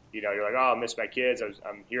more. You're like, oh, I miss my kids.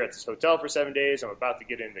 I'm here at this hotel for 7 days. I'm about to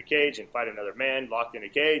get in the cage and fight another man locked in a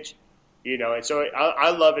cage. And so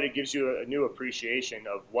I love it. It gives you a new appreciation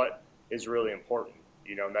of what is really important,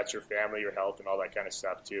 and that's your family, your health, and all that kind of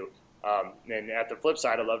stuff too. And at the flip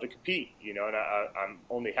side, I love to compete, and I'm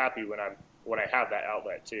only happy when I have that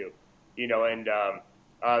outlet too, and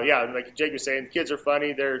like Jake was saying, the kids are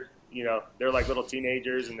funny. They're like little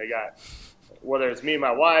teenagers, and they got, whether it's me and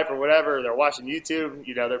my wife or whatever, they're watching YouTube,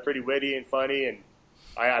 they're pretty witty and funny. And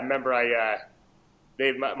I remember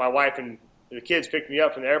my wife and the kids picked me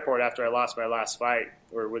up from the airport after I lost my last fight,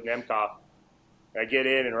 or with Nemkov. I get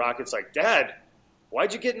in, and Rocket's like, "Dad,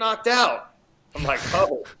 why'd you get knocked out?" I'm like,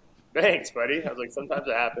 "Oh, thanks, buddy." I was like, "Sometimes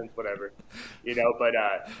it happens, whatever." But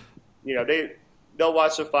they'll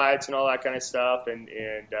watch the fights and all that kind of stuff, and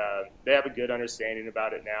they have a good understanding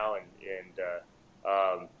about it now,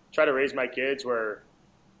 and try to raise my kids where,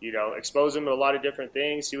 expose them to a lot of different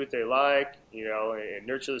things, see what they like, and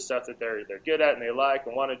nurture the stuff that they're good at and they like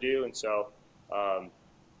and want to do. And so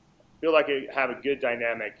feel like I have a good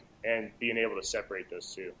dynamic and being able to separate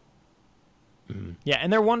those two. Yeah,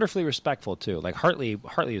 and they're wonderfully respectful too. Like Hartley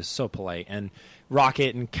is so polite, and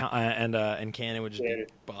Rocket and Cannon would just be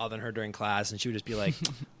bothering her during class, and she would just be like,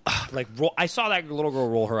 I saw that little girl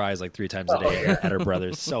roll her eyes like 3 times a day at her brother.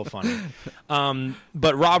 It's so funny.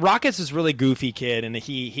 But Rocket's this really goofy kid, and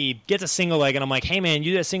he gets a single leg, and I'm like, hey man,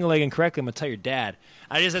 you did a single leg incorrectly. I'm gonna tell your dad.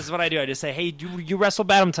 That's what I do. I just say, hey, you wrestle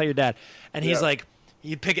bad. I'm gonna tell your dad. And he's like,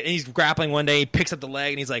 He'd pick it, and he's grappling one day. He picks up the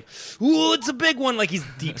leg, and he's like, "Ooh, it's a big one!" Like he's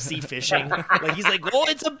deep sea fishing. Like he's like, "Oh,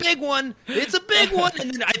 it's a big one! It's a big one!"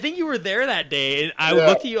 And then I think you were there that day, and I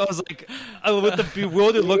looked at you. I was like, with the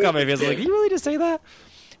bewildered look on my face, I was like, "Did you really just say that?"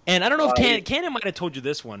 And I don't know if Cannon might have told you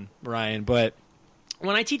this one, Ryan, but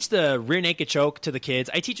when I teach the rear naked choke to the kids,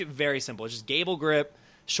 I teach it very simple. It's just gable grip,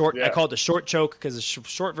 short. I call it the short choke because it's a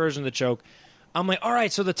short version of the choke. I'm like, all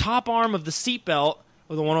right, so the top arm of the seatbelt,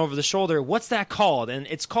 or the one over the shoulder, what's that called? And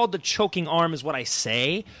it's called the choking arm is what I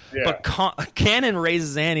say. Yeah. But Cannon raises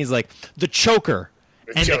his hand. He's like, the choker.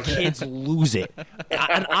 And the kids lose it.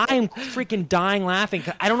 And I'm freaking dying laughing.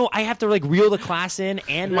 I don't know. I have to like reel the class in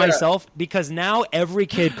and myself because now every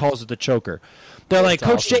kid calls it the choker. They're like,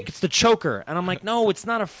 Coach Jake, it's the choker. And I'm like, no, it's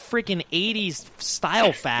not a freaking 80s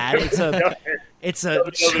style fad. It's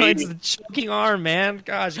the choking arm, man.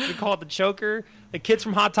 Gosh, you can call it the choker. The kids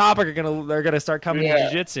from Hot Topic they're gonna start coming to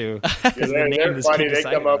jiu-jitsu. They're funny. They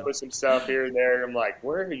come up with some stuff here and there. And I'm like,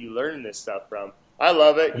 where are you learning this stuff from? I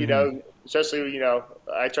love it, you know, especially, you know,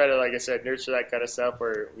 I try to, like I said, nurture that kind of stuff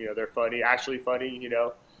where, you know, they're funny, actually funny, you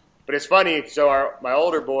know. But it's funny. So my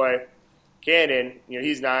older boy, Cannon, you know,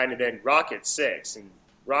 he's 9, and then Rocket's 6. And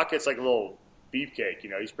Rocket's like a little beefcake,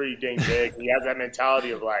 you know. He's pretty dang big. He has that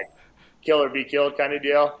mentality of, like, kill or be killed kind of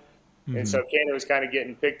deal. Mm-hmm. And so Cannon was kind of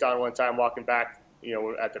getting picked on one time walking back, you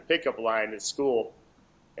know, at the pickup line at school.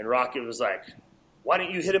 And Rocket was like, why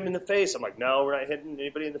don't you hit him in the face? I'm like, no, we're not hitting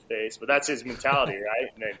anybody in the face. But that's his mentality,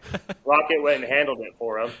 right? And then Rocket went and handled it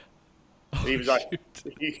for him. He was like,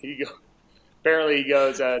 apparently he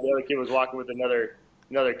goes, the other kid was walking with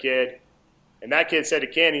another kid. And that kid said to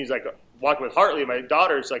Cannon, he's like, walking with Hartley, my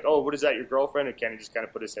daughter's like, oh, what is that, your girlfriend? And Cannon just kind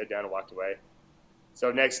of put his head down and walked away.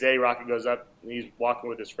 So next day, Rocket goes up, and he's walking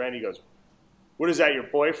with his friend. He goes, what is that, your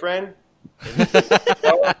boyfriend? And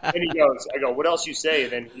he goes, I go, what else you say?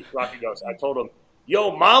 And then Rocket goes, I told him,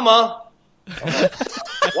 yo, mama. I'm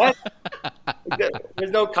like, what?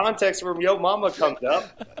 There's no context where yo, mama comes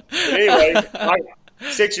up. But anyway, my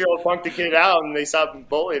 6-year-old punked the kid out, and they stopped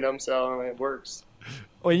bullying him, so it works.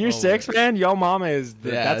 When you're 6, man, yo, mama is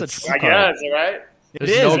that's a true card. I guess, right?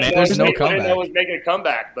 There's no comeback. I didn't know it was making a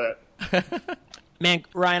comeback, but man,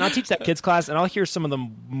 Ryan, I'll teach that kids class, and I'll hear some of the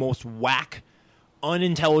most whack,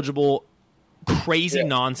 unintelligible, crazy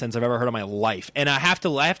nonsense I've ever heard in my life, and I have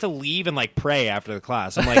to leave and like pray after the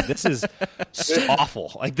class. I'm like, this is so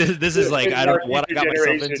awful. Like this is like I don't know what I got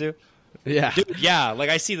myself into. Yeah, dude, yeah.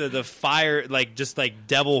 Like I see the fire, like just like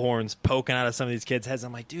devil horns poking out of some of these kids' heads.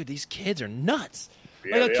 I'm like, dude, these kids are nuts.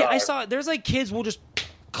 Yeah, like I saw there's like kids will just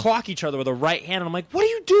clock each other with a right hand, and I'm like, what are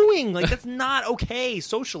you doing? Like that's not okay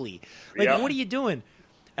socially. Like what are you doing?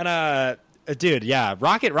 And dude, yeah,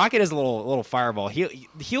 Rocket is a little fireball. He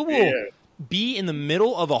will be in the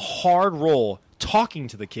middle of a hard roll talking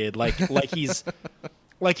to the kid like he's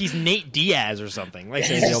like he's Nate Diaz or something. Like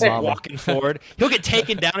he's walking forward. He'll get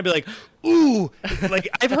taken down and be like, ooh. Like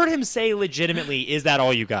I've heard him say legitimately, is that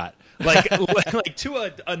all you got? Like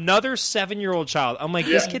to another 7-year-old child. I'm like,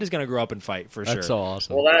 this kid is going to grow up and fight for sure. That's so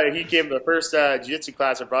awesome. Well, he came to the first jiu-jitsu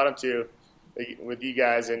class I brought him to with you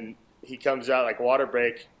guys, and he comes out like water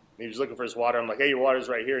break. And he was looking for his water. I'm like, hey, your water's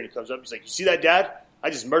right here. And he comes up. He's like, you see that, Dad? I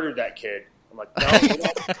just murdered that kid. I'm like,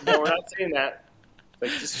 no, we're not saying that. Like,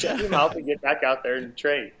 just shut your mouth and get back out there and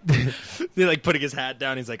train. They're like putting his hat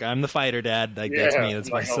down. He's like, I'm the fighter, Dad. Like, that's me.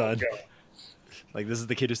 That's my son. Like, this is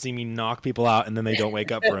the kid who see me knock people out and then they don't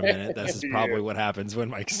wake up for a minute. This is probably what happens when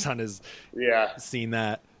my son has seen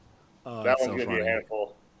that. Oh, that one's going to be a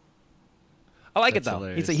handful. I like it,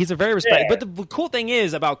 though. He's a very respectful. But the cool thing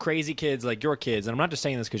is about crazy kids like your kids, and I'm not just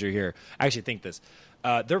saying this because you're here. I actually think this.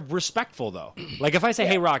 They're respectful, though. Like, if I say,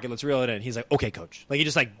 hey, Rocket, let's reel it in, he's like, okay, coach. Like, he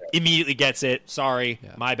just, like, immediately gets it. Sorry,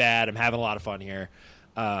 my bad. I'm having a lot of fun here.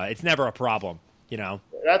 It's never a problem, you know?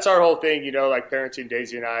 That's our whole thing, you know, like parenting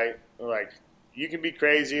Daisy and I. Like, you can be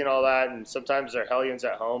crazy and all that, and sometimes they're hellions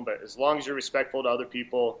at home, but as long as you're respectful to other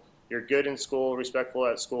people, you're good in school, respectful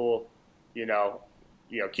at school, you know,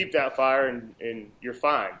 keep that fire and you're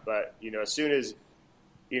fine. But, you know, as soon as,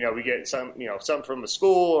 you know, we get something from the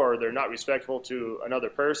school or they're not respectful to another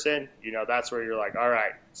person, you know, that's where you're like, all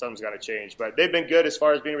right, something's got to change. But they've been good as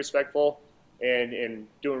far as being respectful and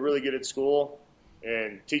doing really good at school.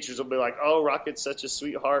 And teachers will be like, oh, Rocket's such a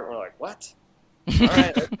sweetheart. And we're like, what? All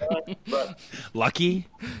right. That's fine. But, lucky?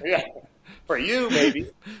 Yeah. For you, maybe.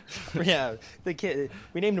 Yeah. The kid,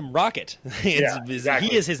 we named him Rocket. Exactly.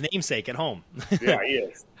 He is his namesake at home. Yeah, he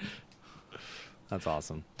is. That's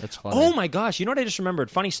awesome. That's funny. Oh my gosh! You know what I just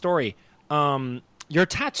remembered? Funny story. Your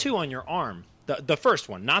tattoo on your arm, the first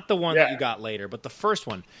one, not the one that you got later, but the first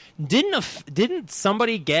one. Didn't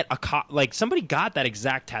somebody get somebody got that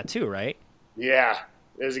exact tattoo, right? Yeah,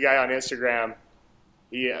 there's a guy on Instagram.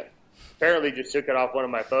 He apparently just took it off one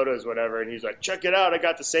of my photos, whatever, and he's like, check it out, I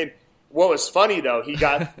got the same. What was funny though, he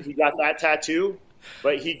got that tattoo,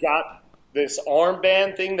 but he got this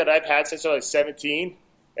armband thing that I've had since I was 17,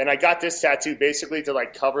 and I got this tattoo basically to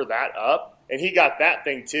like cover that up, and he got that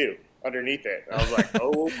thing too underneath it. And I was like,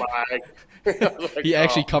 oh my. Like, he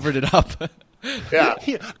actually covered it up. Yeah.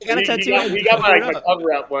 He got a tattoo. He got my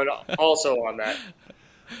cover up one also on that.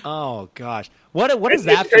 Oh gosh, what does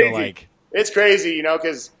that feel like? It's crazy, you know,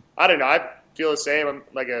 because I don't know. I feel the same.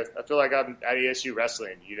 I feel like I'm at ESU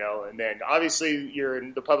wrestling, you know, and then obviously you're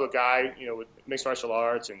in the public eye, you know, with mixed martial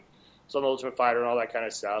arts and some Ultimate Fighter and all that kind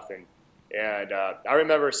of stuff. And I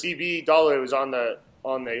remember CB Dollar was on the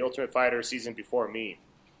Ultimate Fighter season before me,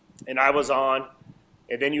 and I was on,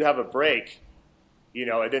 and then you have a break, you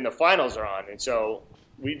know, and then the finals are on, and so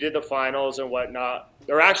we did the finals and whatnot.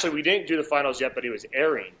 Or actually, we didn't do the finals yet, but it was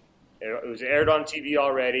airing. It was aired on TV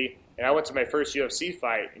already. And I went to my first UFC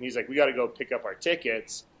fight, and he's like, we got to go pick up our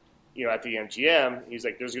tickets, you know, at the MGM. He's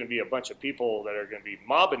like, there's going to be a bunch of people that are going to be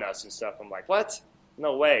mobbing us and stuff. I'm like, what?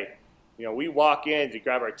 No way. You know, we walk in to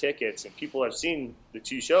grab our tickets, and people have seen the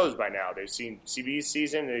two shows by now. They've seen CB's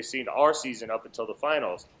season, and they've seen our season up until the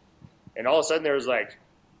finals. And all of a sudden, there was like,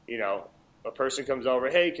 you know, a person comes over,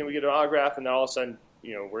 hey, can we get an autograph? And then all of a sudden,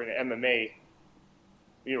 you know, we're in MMA.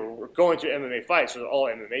 You know, we're going to MMA fights, so all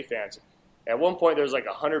MMA fans. At one point, there was like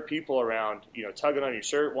 100 people around, you know, tugging on your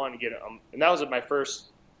shirt, wanting to get it. And that was at my first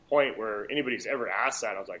point where anybody's ever asked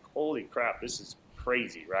that. I was like, holy crap, this is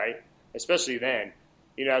crazy, right? Especially then.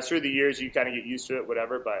 You know, through the years, you kind of get used to it,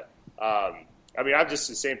 whatever. But, I mean, I'm just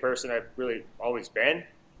the same person I've really always been.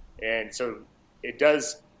 And so it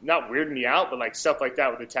does not weird me out, but like stuff like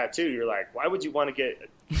that with a tattoo, you're like, why would you want to get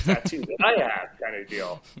a tattoo that I have kind of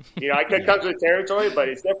deal? You know, I could come to the territory, but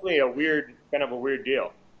it's definitely kind of a weird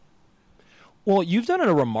deal. Well, you've done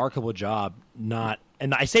a remarkable job,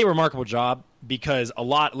 and I say remarkable job because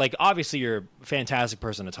obviously you're a fantastic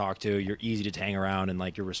person to talk to, you're easy to hang around, and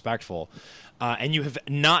like you're respectful, and you have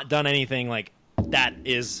not done anything like that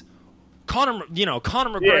is Conor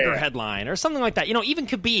McGregor headline or something like that. You know, even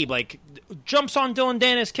Khabib like jumps on Dylan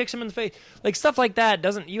Dennis, kicks him in the face, like stuff like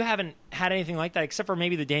that. You haven't had anything like that except for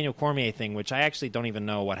maybe the Daniel Cormier thing, which I actually don't even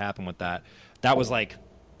know what happened with that. That was like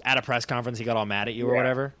at a press conference, he got all mad at you or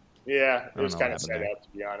whatever. Yeah, it was kind of set up, to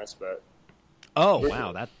be honest. But we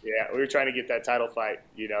were trying to get that title fight,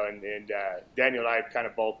 you know, and Daniel and I kind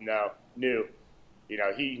of both knew, you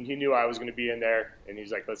know, he knew I was going to be in there, and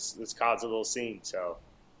he's like, let's cause a little scene. So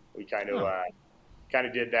we kind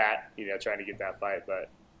of did that, you know, trying to get that fight. But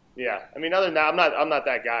yeah, I mean, other than that, I'm not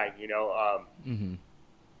that guy, you know.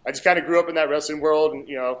 I just kind of grew up in that wrestling world, and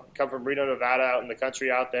you know, come from Reno, Nevada, out in the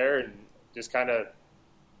country out there, and just kind of,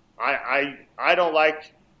 I don't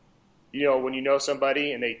like. You know, when you know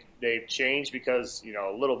somebody and they've changed because, you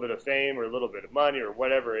know, a little bit of fame or a little bit of money or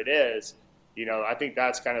whatever it is, you know, I think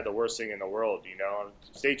that's kind of the worst thing in the world, you know.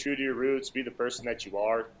 Stay true to your roots, be the person that you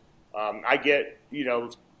are. I get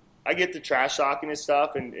the trash talking and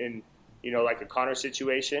stuff and you know, like a Conor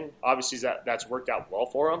situation. Obviously, that's worked out well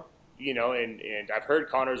for him, you know, and I've heard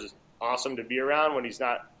Conor's awesome to be around when he's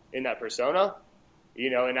not in that persona, you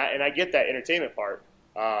know, and I get that entertainment part.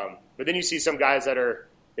 But then you see some guys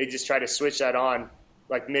they just try to switch that on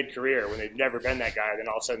like mid-career when they've never been that guy. Then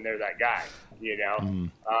all of a sudden they're that guy, you know?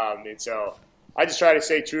 And so I just try to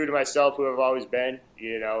stay true to myself, who I've always been,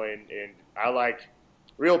 you know, and I like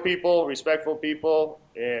real people, respectful people,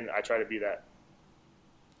 and I try to be that.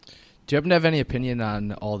 Do you happen to have any opinion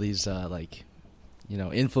on all these, like, you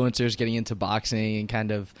know, influencers getting into boxing and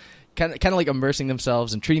kind of like immersing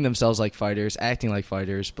themselves and treating themselves like fighters, acting like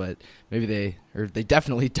fighters, but maybe they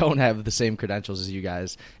definitely don't have the same credentials as you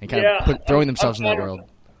guys, and kind of throwing themselves in that world.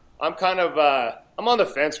 I'm kind of I'm on the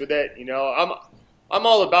fence with it. You know, I'm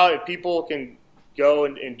all about if people can go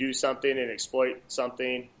and do something and exploit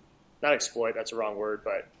something. Not exploit, that's the wrong word,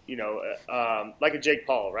 but you know, like a Jake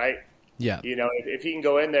Paul, right? Yeah. You know, if he can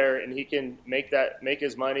go in there and he can make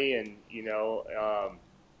his money and you know,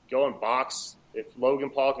 go and box. If Logan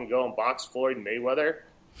Paul can go and box Floyd Mayweather,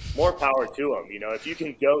 more power to him. You know, if you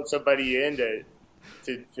can goad somebody in to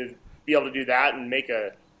be able to do that and make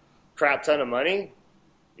a crap ton of money,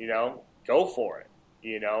 you know, go for it.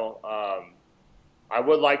 You know, I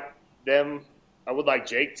would like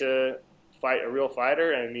Jake to fight a real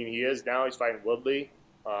fighter. And I mean, he is now. He's fighting Woodley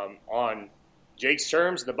on Jake's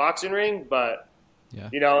terms in the boxing ring. But,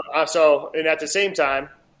 you know, and at the same time,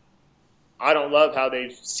 I don't love how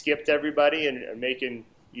they've skipped everybody and are making,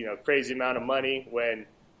 you know, crazy amount of money when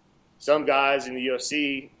some guys in the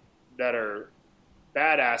UFC that are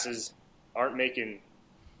badasses aren't making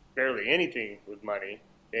barely anything with money.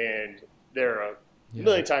 and they're a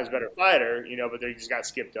million times better fighter, but they just got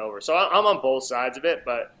skipped over. So I'm on both sides of it,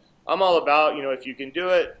 but I'm all about, if you can do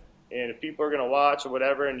it and if people are going to watch or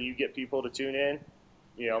whatever and you get people to tune in,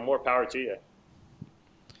 more power to you.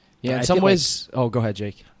 Yeah, in some ways – oh, go ahead,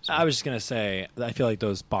 Jake. Sorry. I was just going to say, I feel like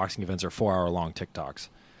those boxing events are 4-hour-long TikToks.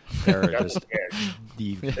 They're just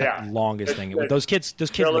the longest thing. Those kids in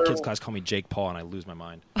the kids class call me Jake Paul, and I lose my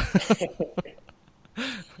mind.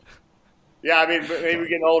 Yeah, I mean, maybe we're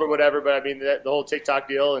getting old or whatever, but I mean, the whole TikTok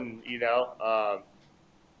deal and,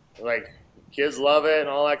 like kids love it and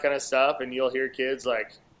all that kind of stuff. And you'll hear kids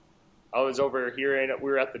like, I was over here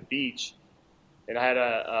we were at the beach and I had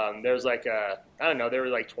there was like I don't know, there were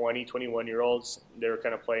like 20, 21-year-olds. They were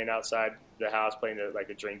kind of playing outside the house, playing like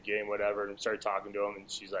a drink game, whatever, and started talking to them. And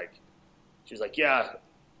she was like, yeah,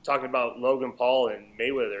 talking about Logan Paul and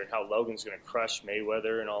Mayweather and how Logan's going to crush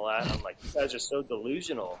Mayweather and all that. And I'm like, you guys are so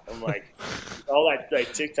delusional. I'm like, all that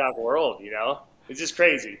like TikTok world, it's just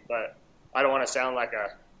crazy. But I don't want to sound like a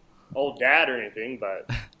old dad or anything, but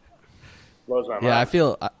blows my mind. Yeah,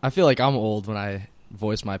 I feel like I'm old when I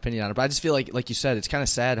voice my opinion on it, but I just feel like you said, it's kind of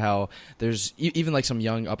sad how there's even like some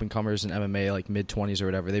young up and comers in MMA, like mid-20s or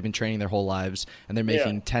whatever. They've been training their whole lives and they're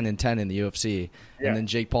making 10-10 in the UFC, and then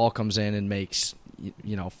Jake Paul comes in and makes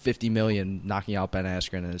 50 million knocking out Ben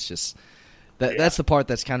Askren, and it's just that's the part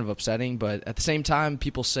that's kind of upsetting. But at the same time,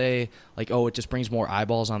 people say like, oh, it just brings more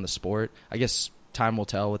eyeballs on the sport. I guess time will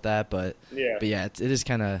tell with that, but yeah, it is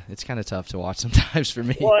kind of tough to watch sometimes for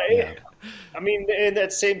me. Well, I mean, in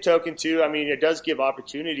that same token too, I mean, it does give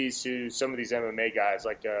opportunities to some of these MMA guys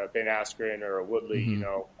like Ben Askren or Woodley.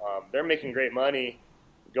 Mm-hmm. They're making great money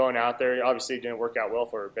going out there. Obviously, it didn't work out well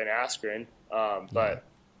for Ben Askren, but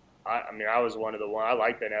I mean, I was one of the one. I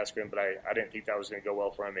like Ben Askren, but I didn't think that was going to go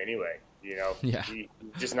well for him anyway. He's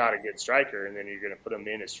just not a good striker, and then you're going to put him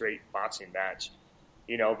in a straight boxing match.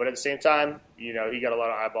 But at the same time, he got a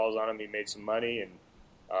lot of eyeballs on him. He made some money and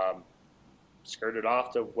skirted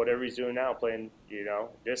off to whatever he's doing now, playing,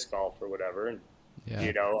 disc golf or whatever. And,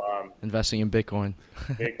 investing in Bitcoin.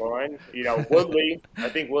 Woodley, I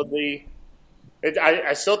think Woodley,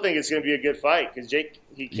 I still think it's going to be a good fight because Jake,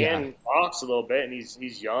 he can box a little bit and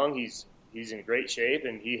he's young. He's in great shape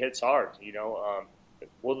and he hits hard,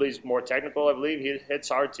 Woodley's more technical, I believe. He hits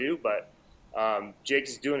hard too, but Jake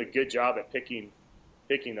is doing a good job at picking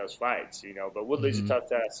those fights, but Woodley's a tough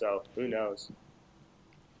test, so who knows?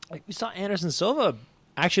 Like we saw Anderson Silva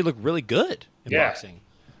actually look really good in boxing.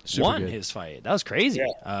 Won his fight. That was crazy.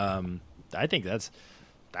 Yeah. I think that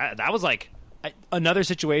was like another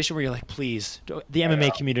situation where you're like, please, the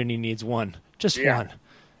MMA community needs one. Just one.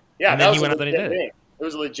 Yeah, and then he went out there and did it. It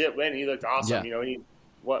was a legit win. He looked awesome. Yeah. He's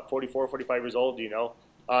 44, 45 years old,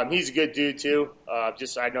 He's a good dude too.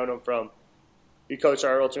 I've known him from he coached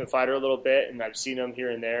our Ultimate Fighter a little bit, and I've seen him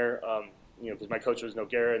here and there, because my coach was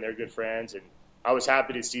Noguera, and they're good friends, and I was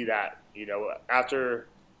happy to see that, after,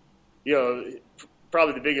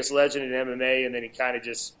 probably the biggest legend in MMA, and then he kind of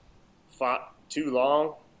just fought too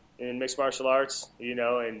long in mixed martial arts,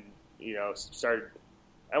 and, started,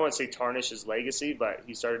 I wouldn't say tarnish his legacy, but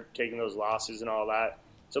he started taking those losses and all that.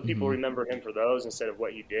 So people remember him for those instead of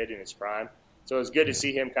what he did in his prime. So it was good to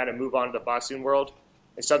see him kind of move on to the boxing world.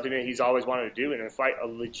 It's something that he's always wanted to do, and to fight a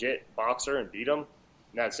legit boxer and beat him, and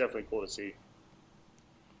that's definitely cool to see.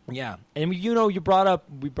 Yeah, and we brought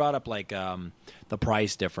up like the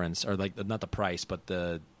price difference, or like not the price, but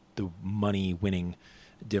the money winning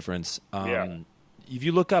difference.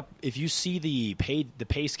 If you see the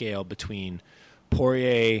pay scale between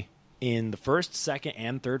Poirier in the first, second,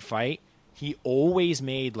 and third fight, he always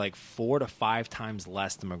made like 4 to 5 times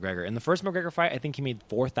less than McGregor. In the first McGregor fight, I think he made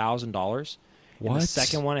 $4,000. In the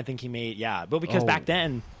second one, I think he made but because back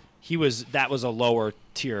then that was a lower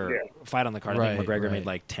tier fight on the card. I think McGregor made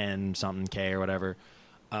like 10 something K or whatever.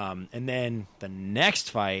 And then the next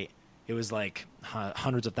fight, it was like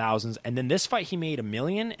hundreds of thousands. And then this fight, he made $1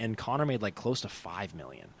 million, and Conor made like close to $5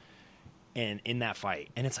 million. And in that fight,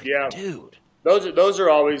 and it's like, dude, those are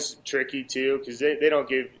always tricky too because they don't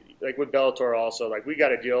give, like with Bellator also, like we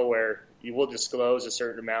got a deal where you will disclose a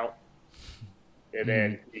certain amount. And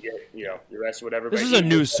then you get, the rest or whatever. This is a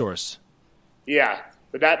news source. Yeah,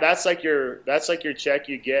 but that's like your check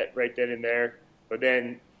you get right then and there. But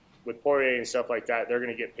then with Poirier and stuff like that, they're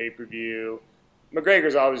going to get pay-per-view.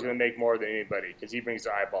 McGregor's always going to make more than anybody because he brings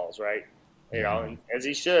the eyeballs, right? And as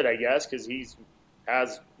he should, I guess, because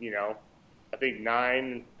has I think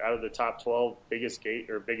 9 out of the top 12 biggest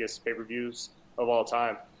pay-per-views of all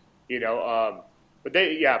time. But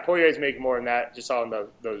Poirier's making more than that just on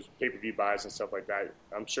those pay-per-view buys and stuff like that.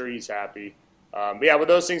 I'm sure he's happy. But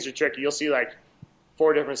those things are tricky. You'll see like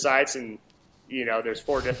 4 different sites, and there's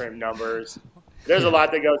 4 different numbers. There's a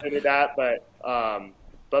lot that goes into that,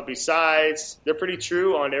 but besides, they're pretty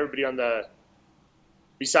true on everybody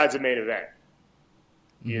besides the main event.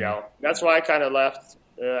 That's why I kind of left.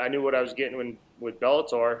 I knew what I was getting with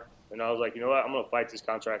Bellator, and I was like, you know what, I'm going to fight this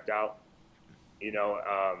contract out.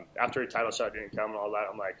 After a title shot didn't come and all that,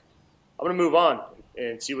 I'm like, I'm going to move on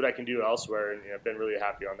and see what I can do elsewhere, and I've been really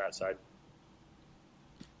happy on that side.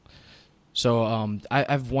 So I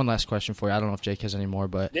have one last question for you. I don't know if Jake has any more,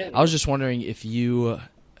 but yeah. I was just wondering if you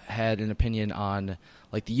had an opinion on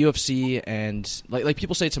like the UFC and like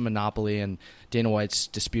people say it's a monopoly, and Dana White's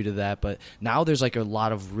disputed that, but now there's like a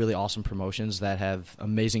lot of really awesome promotions that have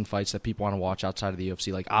amazing fights that people want to watch outside of the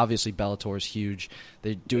UFC. Like obviously Bellator is huge.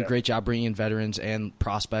 They do a great job bringing in veterans and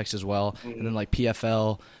prospects as well. Mm-hmm. And then like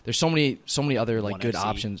PFL, there's so many other like good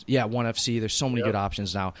options. Yeah, ONE FC. There's so many good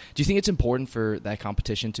options now. Do you think it's important for that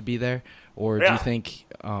competition to be there, or do you think?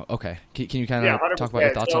 Okay, can you kind of talk about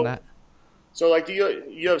your thoughts on that? So like the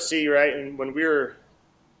UFC, right? And when we were,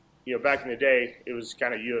 back in the day, it was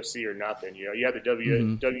kind of UFC or nothing. You had the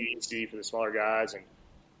WEC for the smaller guys, and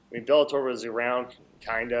I mean Bellator was around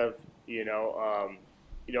kind of.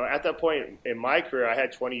 At that point in my career, I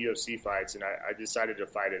had 20 UFC fights, and I decided to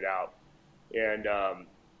fight it out. And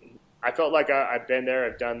I felt like I've been there,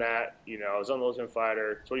 I've done that. I was on the Ultimate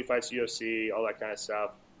Fighter, 20 fights UFC, all that kind of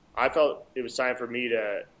stuff. I felt it was time for me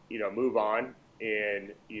to, move on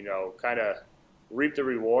and, kind of reap the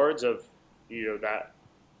rewards of, that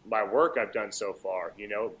my work I've done so far,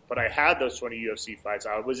 But I had those 20 UFC fights.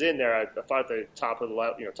 I was in there. I fought at the top of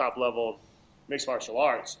the top level mixed martial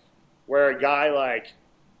arts, where a guy like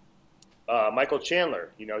Michael Chandler,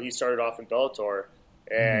 he started off in Bellator,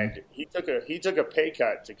 and he took a pay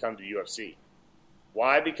cut to come to UFC.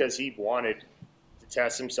 Why? Because he wanted to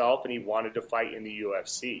test himself, and he wanted to fight in the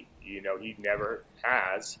UFC. He never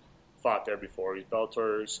has fought there before. He's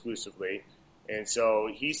Bellator exclusively, and so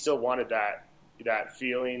he still wanted that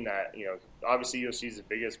feeling that obviously UFC is the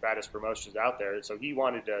biggest, baddest promotions out there, so he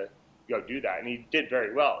wanted to go do that, and he did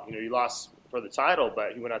very well. He lost for the title,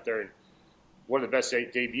 but he went out there and one of the best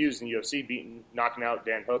debuts in the UFC, knocking out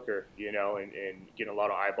Dan Hooker, and getting a lot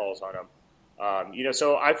of eyeballs on him.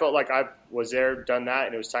 So I felt like I was there, done that,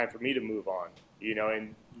 and it was time for me to move on,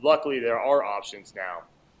 and luckily there are options now,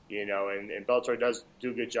 and Bellator does do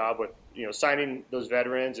a good job with, signing those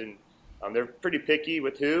veterans, and they're pretty picky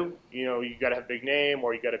with who, you got to have a big name,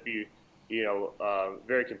 or you got to be,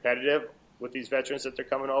 very competitive with these veterans that they're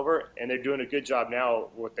coming over, and they're doing a good job now.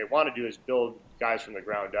 What they want to do is build guys from the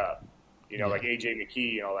ground up, like AJ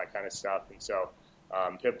McKee and all that kind of stuff. And so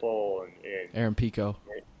Pitbull and Aaron Pico,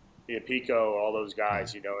 all those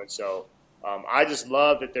guys, and so I just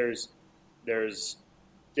love that there's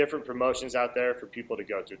different promotions out there for people to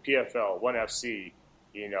go to. PFL, ONE FC,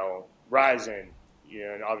 Ryzen,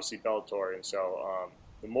 and obviously Bellator. And so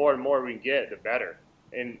the more and more we can get, the better.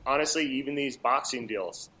 And honestly, even these boxing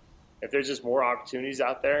deals, if there's just more opportunities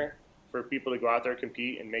out there for people to go out there,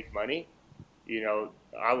 compete, and make money,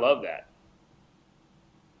 I love that.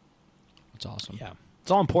 It's awesome. Yeah.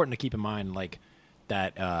 It's all important to keep in mind, like,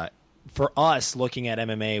 that for us, looking at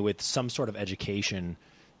MMA with some sort of education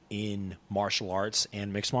in martial arts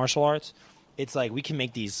and mixed martial arts, it's like we can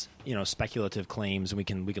make these, speculative claims, and we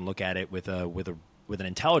can look at it with an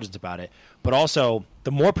intelligence about it. But also,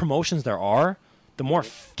 the more promotions there are, the more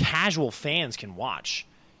casual fans can watch.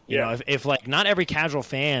 You know, if like not every casual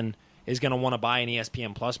fan is going to want to buy an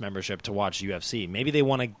ESPN Plus membership to watch UFC. Maybe they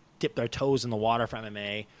want to dip their toes in the water for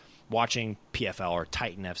MMA, watching PFL or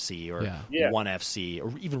Titan FC or ONE FC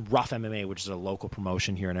or even Rough MMA, which is a local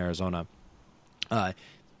promotion here in Arizona. I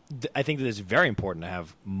think that it's very important to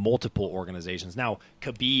have multiple organizations. Now,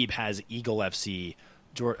 Khabib has Eagle FC.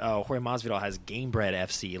 Jorge Masvidal has Gamebred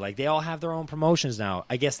FC. Like, they all have their own promotions now.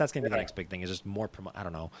 I guess that's going to be the next big thing, is just more I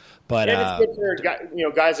don't know. But it's good for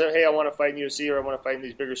guys that, hey, I want to fight in UFC or I want to fight in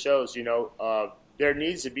these bigger shows. There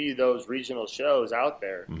needs to be those regional shows out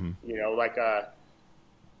there. Mm-hmm. Like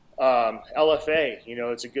LFA.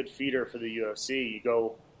 it's a good feeder for the UFC. You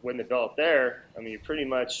go win the belt there. I mean, you're pretty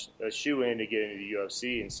much a shoe-in to get into the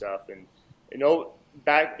UFC and stuff. And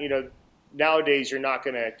nowadays you're not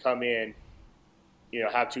going to come in,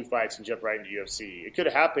 have 2 fights and jump right into UFC. It could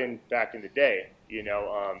have happened back in the day. We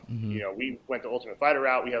went the Ultimate Fighter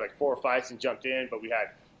route. We had like 4 fights and jumped in, but we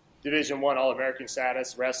had Division I All-American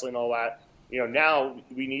status, wrestling, all that. Now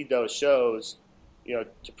we need those shows,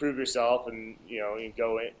 to prove yourself and, and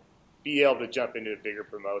go in, be able to jump into a bigger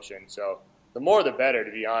promotion. So the more the better,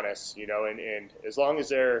 to be honest, and as long as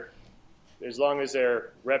they're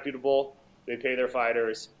reputable, they pay their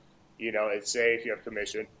fighters, it's safe, you have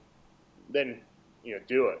commission, then,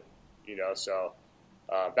 do it. So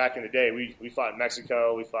back in the day, we fought in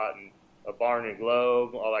Mexico, we fought in a barn and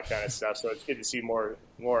globe, all that kind of stuff. So it's good to see more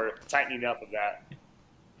tightening up of that.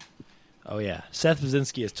 Oh yeah, Seth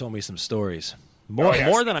Brzezinski has told me some stories. More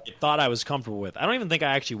than I thought I was comfortable with. I don't even think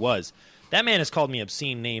I actually was. That man has called me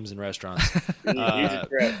obscene names in restaurants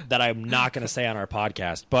that I'm not going to say on our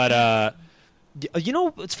podcast. But,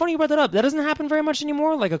 it's funny you brought that up. That doesn't happen very much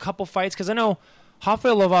anymore, like a couple fights. Because I know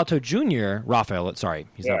Rafael Lovato Jr.,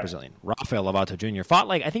 he's not Brazilian. Rafael Lovato Jr. fought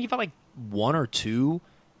I think he fought one or two.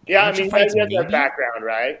 Yeah, I mean, he has that background,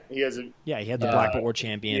 right? He had the Black Belt World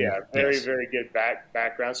Champion. Yeah, very, very good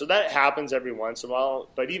background. So that happens every once in a while.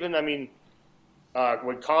 But even,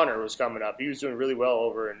 when Connor was coming up, he was doing really well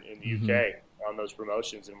over in the UK on those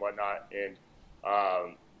promotions and whatnot. And,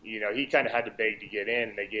 he kind of had to beg to get in,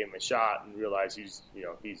 and they gave him a shot and realized he's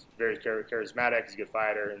very charismatic. He's a good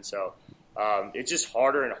fighter. And so it's just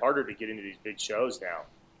harder and harder to get into these big shows now.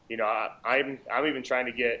 I'm even trying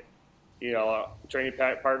to get, training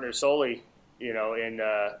partner Soli, in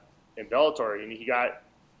Bellator. And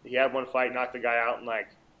he had one fight, knocked the guy out in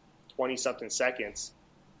 20-something seconds.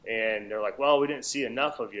 And they're like, well, we didn't see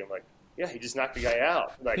enough of you. I'm like, yeah, he just knocked the guy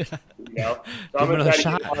out. So I'm going to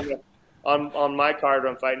try to get on my card.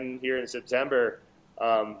 I'm fighting here in September.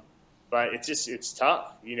 But it's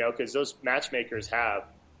tough, because those matchmakers have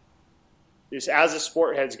just, as the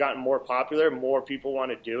sport has gotten more popular, more people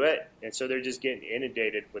want to do it. And so they're just getting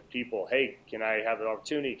inundated with people. Hey, can I have an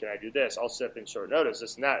opportunity? Can I do this? I'll step in short notice,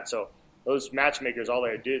 this and that. So those matchmakers, all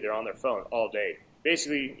they do, they're on their phone all day.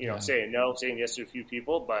 Basically, saying no, saying yes to a few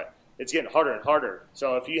people, but it's getting harder and harder.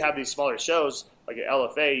 So if you have these smaller shows, like at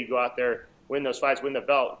LFA, you go out there, win those fights, win the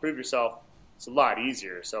belt, prove yourself, it's a lot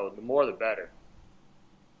easier. So the more, the better.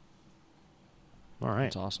 All right.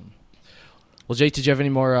 That's awesome. Well, Jake, did you have any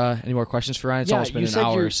more questions for Ryan? It's almost been an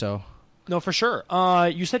hour or so. No, for sure.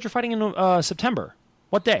 You said you're fighting in September.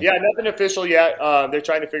 What day? Yeah, nothing official yet. They're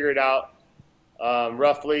trying to figure it out.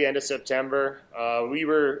 Roughly end of September.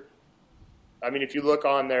 If you look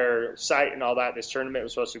on their site and all that, this tournament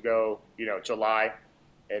was supposed to go, July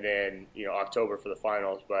and then, October for the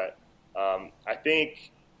finals. But I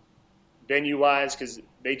think venue-wise, because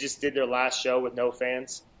they just did their last show with no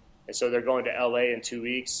fans, and so they're going to L.A. in 2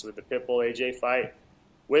 weeks with the Pitbull-AJ fight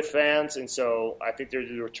with fans, and so I think they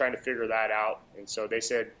were trying to figure that out. And so they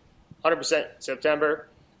said 100% September.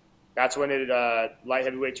 That's when light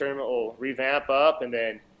heavyweight tournament will revamp up, and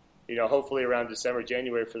then, hopefully around December,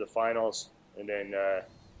 January for the finals. And then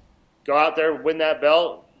go out there, win that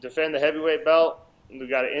belt, defend the heavyweight belt. And we've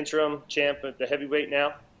got an interim champ at the heavyweight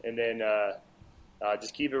now. And then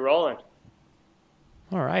just keep it rolling.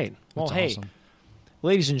 All right. Well, That's awesome.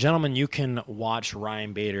 Ladies and gentlemen, you can watch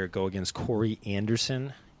Ryan Bader go against Corey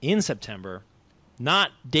Anderson in September. Not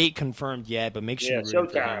date confirmed yet, but make sure you're rooting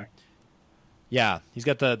for him. Yeah, he's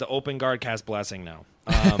got the open GuardCast blessing now.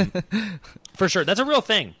 For sure. That's a real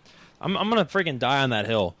thing. I'm going to freaking die on that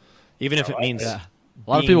hill. Even if it means a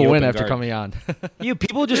lot of people win after coming on.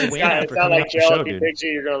 People just win after coming on the show, dude. Picture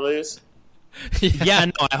you're going to lose. Yeah,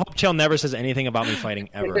 no, I hope Chael never says anything about me fighting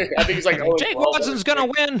ever. I think he's like, Jake Watson's going to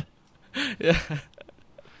win. Yeah.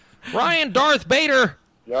 Ryan Darth Bader.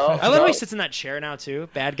 No, I love how he sits in that chair now, too.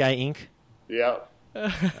 Bad Guy Inc. Yeah.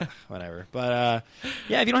 Whatever. But, if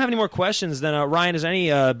you don't have any more questions, then, Ryan, is there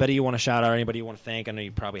anybody you want to shout out or anybody you want to thank? I know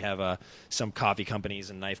you probably have some coffee companies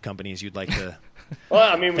and knife companies you'd like to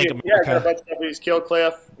Well, we got a bunch of companies.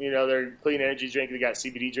 Killcliff, they're clean energy drink. They got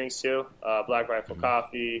CBD drinks, too. Black Rifle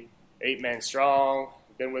Coffee, 8 Men Strong,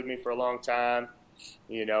 been with me for a long time,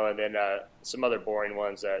 and then some other boring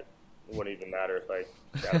ones that wouldn't even matter if I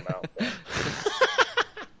got them out.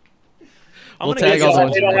 We'll tag all the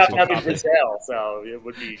ones. They don't have to have it for sale, so it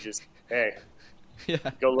would be just, hey,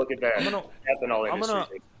 go look at that. Ethanol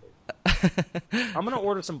industry. I'm gonna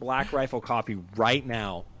order some Black Rifle coffee right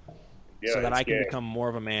now, so that I can become more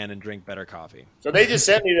of a man and drink better coffee. So they just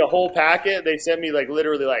sent me the whole packet. They sent me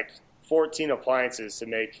literally 14 appliances to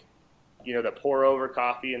make, the pour over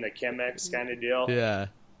coffee and the Chemex kind of deal. Yeah.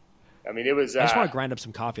 It was. I just want to grind up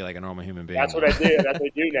some coffee like a normal human being. That's what I do. That's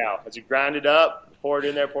what I do now. As you grind it up, pour it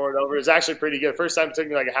in there, pour it over. It's actually pretty good. First time it took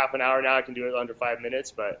me a half an hour. Now I can do it under 5 minutes.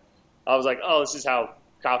 But I was like, oh, this is how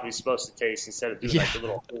coffee's supposed to taste instead of doing the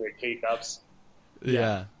little K-cups.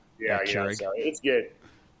 Yeah. Yeah. So it's good.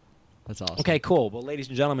 That's awesome. Okay, cool. Well, ladies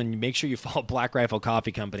and gentlemen, make sure you follow Black Rifle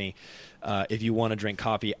Coffee Company if you want to drink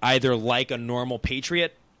coffee, either like a normal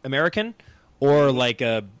Patriot American or like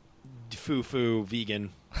a foo-foo vegan.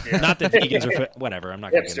 Yeah. Not that vegans are whatever. I'm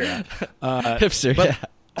not going to get into that. Hipster, but,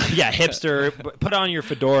 yeah, hipster. Put on your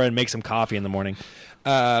fedora and make some coffee in the morning.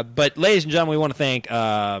 But ladies and gentlemen, we want to thank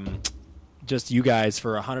just you guys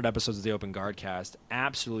for 100 episodes of the Open GuardCast.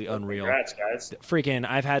 Absolutely unreal. Congrats, guys. Freaking,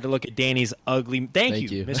 I've had to look at Danny's ugly.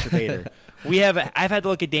 Thank you, Mr. Bader. I've had to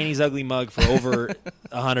look at Danny's ugly mug for over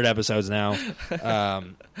 100 episodes now.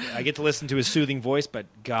 I get to listen to his soothing voice, but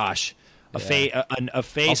gosh, a face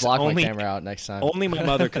I'll block only my camera out next time. only my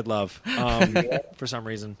mother could love for some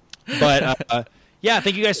reason. But yeah,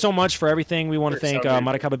 thank you guys so much for everything. We want to thank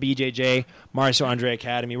Maracaba BJJ, Marcio Andre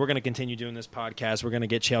Academy. We're going to continue doing this podcast. We're going to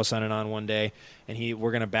get Chael Sonnen on one day, and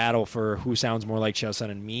we're going to battle for who sounds more like Chael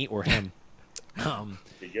Sonnen, me or him.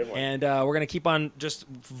 And we're going to keep on just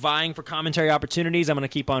vying for commentary opportunities. I'm going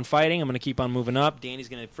to keep on fighting. I'm going to keep on moving up. Danny's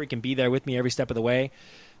going to freaking be there with me every step of the way.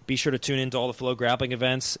 Be sure to tune into all the Flow Grappling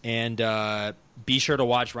events, and be sure to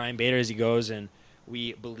watch Ryan Bader as he goes, and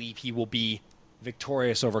we believe he will be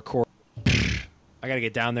victorious over Corey. I got to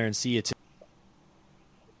get down there and see it, too.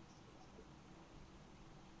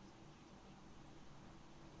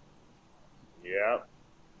 Yeah.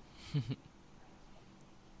 I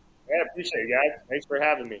appreciate it, guys. Thanks for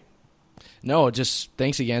having me. No, just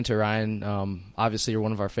thanks again to Ryan. Obviously, you're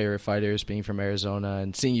one of our favorite fighters, being from Arizona,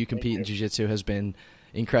 and seeing you compete in jiu-jitsu has been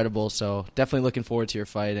incredible. So definitely looking forward to your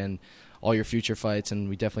fight and all your future fights, and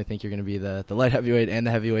we definitely think you're going to be the light heavyweight and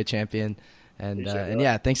the heavyweight champion. And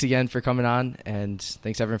yeah, thanks again for coming on, and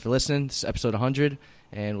thanks everyone for listening. This is episode 100,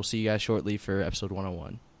 and we'll see you guys shortly for episode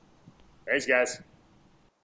 101. Thanks, guys.